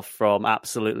himself from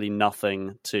absolutely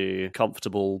nothing to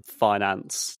comfortable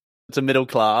finance, to middle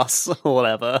class, or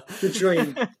whatever. The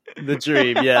dream. The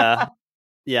dream, yeah.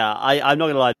 Yeah, I'm not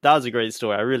going to lie, that was a great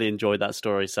story. I really enjoyed that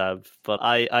story, Seb. But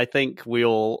I think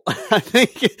I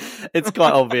think it's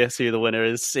quite obvious who the winner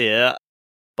is here.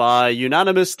 By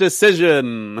unanimous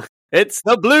decision, it's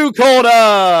the blue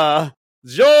corner,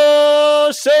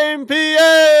 Georges St-Pierre!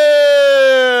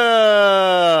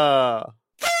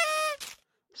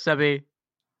 Sebi,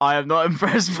 I am not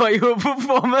impressed by your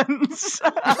performance.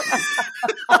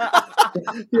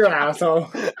 You're an asshole.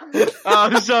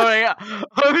 I'm sorry.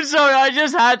 I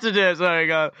just had to do it. Sorry,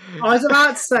 go. I was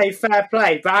about to say fair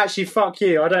play, but actually, fuck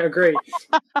you. I don't agree.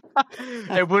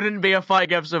 It wouldn't be a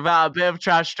fight episode without a bit of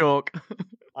trash talk.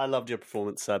 I loved your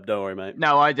performance, Seb. Don't worry, mate.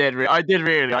 No, I did really.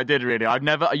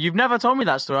 You've never told me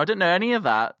that story. I didn't know any of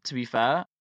that, to be fair.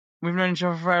 We've known each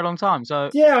other for a very long time,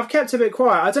 so... Yeah, I've kept it a bit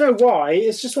quiet. I don't know why.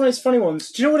 It's just one of those funny ones.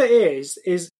 Do you know what it is?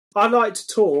 I like to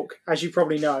talk, as you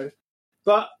probably know.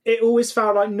 But it always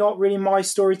felt like not really my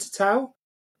story to tell.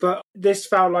 But this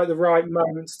felt like the right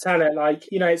moment to tell it.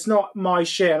 Like, you know, it's not my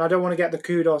shit, and I don't want to get the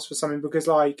kudos for something because,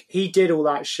 like, he did all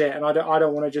that shit, and I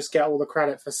don't want to just get all the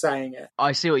credit for saying it.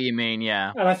 I see what you mean,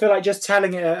 yeah. And I feel like just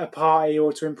telling it at a party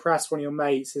or to impress one of your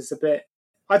mates is a bit...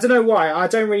 I don't know why. I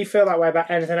don't really feel that way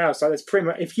about anything else. Like, it's pretty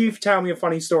much... If you tell me a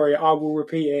funny story, I will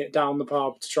repeat it down the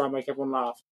pub to try and make everyone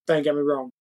laugh. Don't get me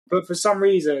wrong. But for some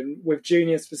reason, with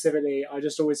Junior specifically, I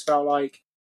just always felt like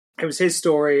it was his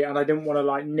story and I didn't want to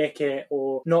like nick it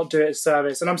or not do it as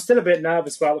service. And I'm still a bit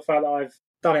nervous about the fact that I've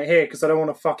done it here because I don't want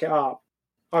to fuck it up.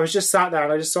 I was just sat there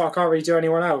and I just thought I can't really do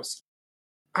anyone else.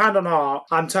 Hand on heart,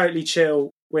 I'm totally chill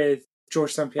with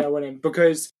George St. Pierre winning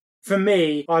because for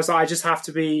me, I was like, I just have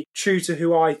to be true to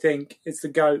who I think is the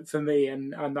GOAT for me,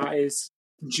 and that is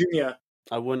Junior.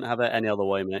 I wouldn't have it any other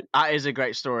way, mate. That is a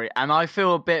great story. And I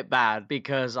feel a bit bad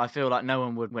because I feel like no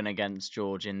one would win against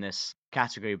George in this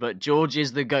category. But George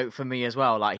is the GOAT for me as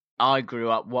well. Like, I grew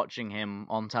up watching him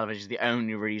on television. Is the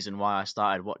only reason why I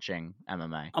started watching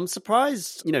MMA. I'm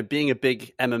surprised, you know, being a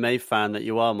big MMA fan that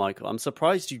you are, Michael, I'm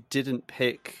surprised you didn't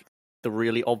pick the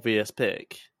really obvious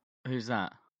pick. Who's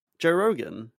that? Joe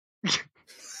Rogan.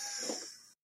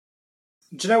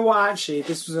 Do you know what, actually?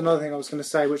 This was another thing I was going to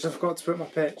say, which I forgot to put in my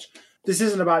pitch. This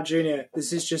isn't about Junior.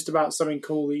 This is just about something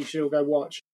cool that you should all go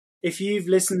watch. If you've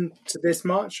listened to this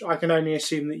much, I can only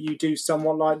assume that you do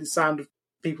somewhat like the sound of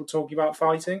people talking about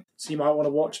fighting, so you might want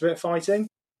to watch a bit of fighting.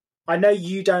 I know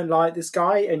you don't like this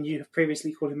guy, and you have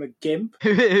previously called him a gimp. Are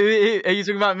you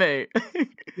talking about me?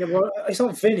 Yeah, well, it's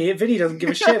not Vinny. Vinny doesn't give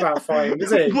a shit about fighting,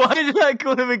 does he? Why did I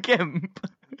call him a gimp?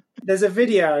 There's a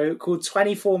video called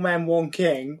 24 Men, 1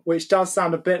 King, which does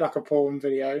sound a bit like a porn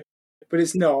video, but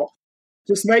it's not.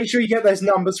 Just make sure you get those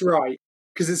numbers right,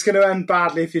 because it's going to end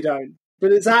badly if you don't.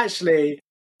 But it's actually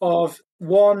of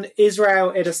one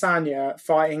Israel Adesanya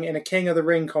fighting in a King of the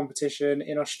Ring competition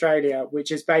in Australia,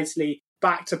 which is basically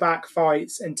back-to-back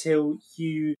fights until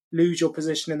you lose your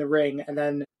position in the ring, and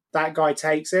then that guy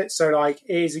takes it. So, like,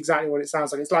 it is exactly what it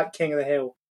sounds like. It's like King of the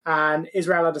Hill. And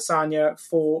Israel Adesanya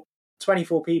fought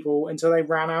 24 people until they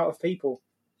ran out of people.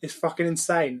 It's fucking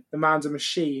insane. The man's a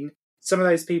machine. Some of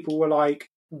those people were, like,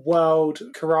 world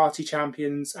karate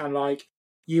champions and like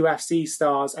UFC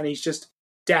stars, and he's just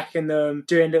decking them,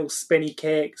 doing little spinny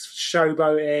kicks,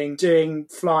 showboating, doing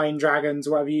flying dragons,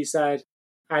 whatever you said,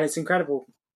 and it's incredible.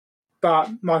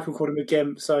 But Michael called him a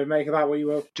gimp, so make of that what you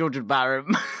will. George would batter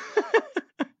him.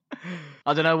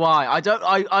 I don't know why.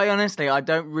 I honestly, I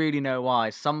don't really know why.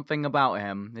 Something about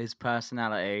him, his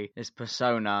personality, his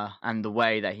persona, and the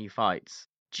way that he fights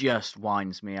just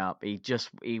winds me up.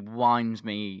 He winds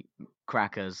me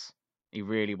crackers. He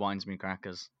really winds me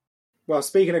crackers. Well,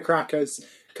 speaking of crackers,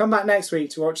 come back next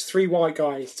week to watch 3 white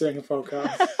guys doing a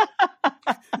podcast.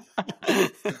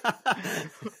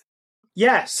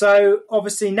 Yeah, so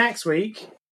obviously next week,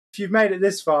 if you've made it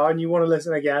this far and you want to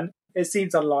listen again, it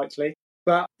seems unlikely.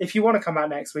 But if you want to come out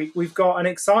next week, we've got an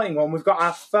exciting one. We've got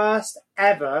our first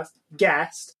ever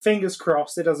guest. Fingers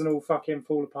crossed it doesn't all fucking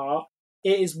fall apart.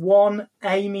 It is one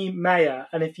Amy Mayer.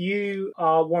 And if you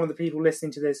are one of the people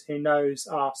listening to this who knows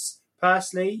us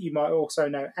personally, you might also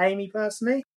know Amy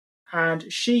personally.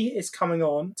 And she is coming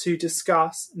on to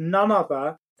discuss none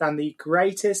other than the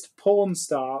greatest porn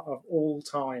star of all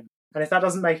time. And if that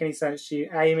doesn't make any sense to you,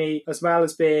 Amy, as well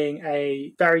as being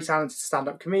a very talented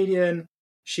stand-up comedian,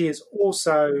 she is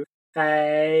also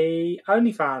a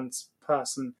OnlyFans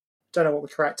person. Don't know what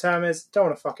the correct term is. Don't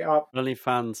want to fuck it up.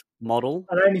 OnlyFans model?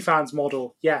 An OnlyFans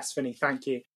model. Yes, Vinny, thank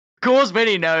you. Of course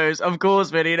Vinny knows. Of course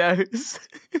Vinny knows.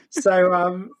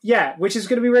 So, yeah, which is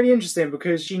going to be really interesting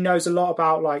because she knows a lot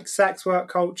about, like, sex work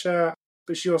culture,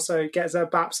 but she also gets her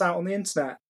baps out on the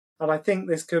internet. And I think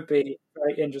this could be a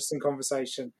very interesting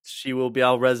conversation. She will be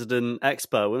our resident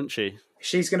expert, won't she?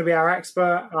 She's going to be our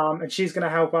expert, and she's going to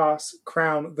help us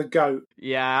crown the GOAT.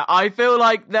 Yeah, I feel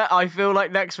like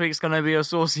next week's going to be a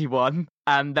saucy one,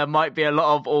 and there might be a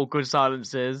lot of awkward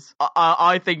silences.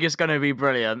 I think it's going to be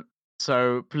brilliant.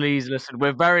 So please listen.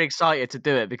 We're very excited to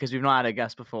do it because we've not had a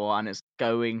guest before, and it's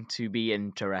going to be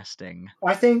interesting.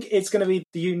 I think it's going to be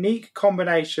the unique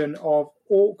combination of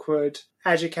awkward,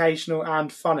 educational,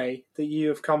 and funny that you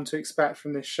have come to expect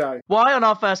from this show. Why on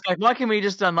our first guest? Why can we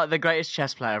just done like the greatest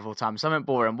chess player of all time? Something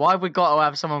boring. Why have we got to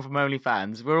have someone from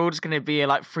OnlyFans? We're all just going to be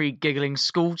like 3 giggling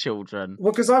school children.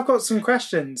 Well, because I've got some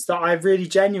questions that I really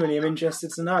genuinely am interested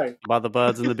to know. About the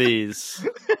birds and the bees.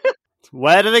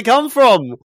 Where do they come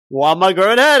from? Why am I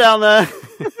growing hair down there?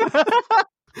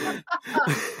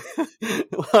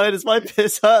 Why does my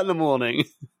piss hurt in the morning?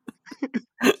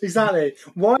 Exactly.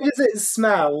 Why does it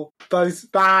smell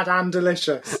both bad and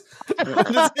delicious? Why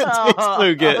does it taste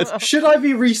so good? Should I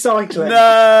be recycling?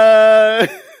 No!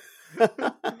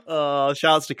 Oh,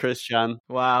 shouts to Chris Chan.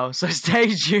 Wow. So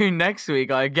stay tuned next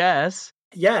week, I guess.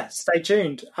 Yeah, stay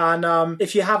tuned. And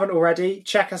if you haven't already,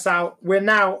 check us out. We're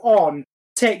now on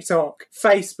TikTok,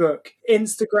 Facebook,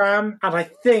 Instagram, and I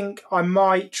think I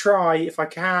might try, if I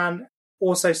can,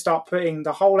 also start putting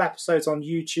the whole episodes on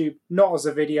YouTube, not as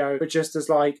a video, but just as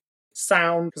like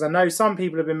sound, because I know some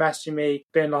people have been messaging me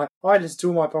being like, I listen to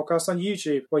all my podcasts on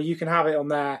YouTube. Well, you can have it on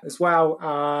there as well.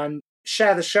 And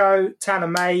share the show, tell a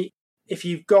mate. If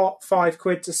you've got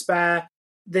 £5 to spare,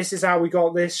 this is how we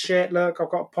got this shit. Look, I've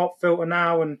got a pop filter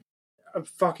now and a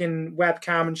fucking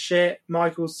webcam and shit.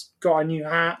 Michael's got a new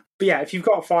hat. But yeah, if you've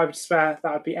got £5 to spare,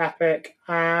 that would be epic.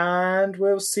 And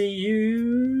we'll see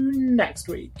you next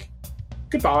week.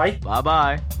 Goodbye.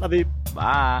 Bye-bye. Love you.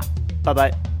 Bye.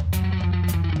 Bye-bye.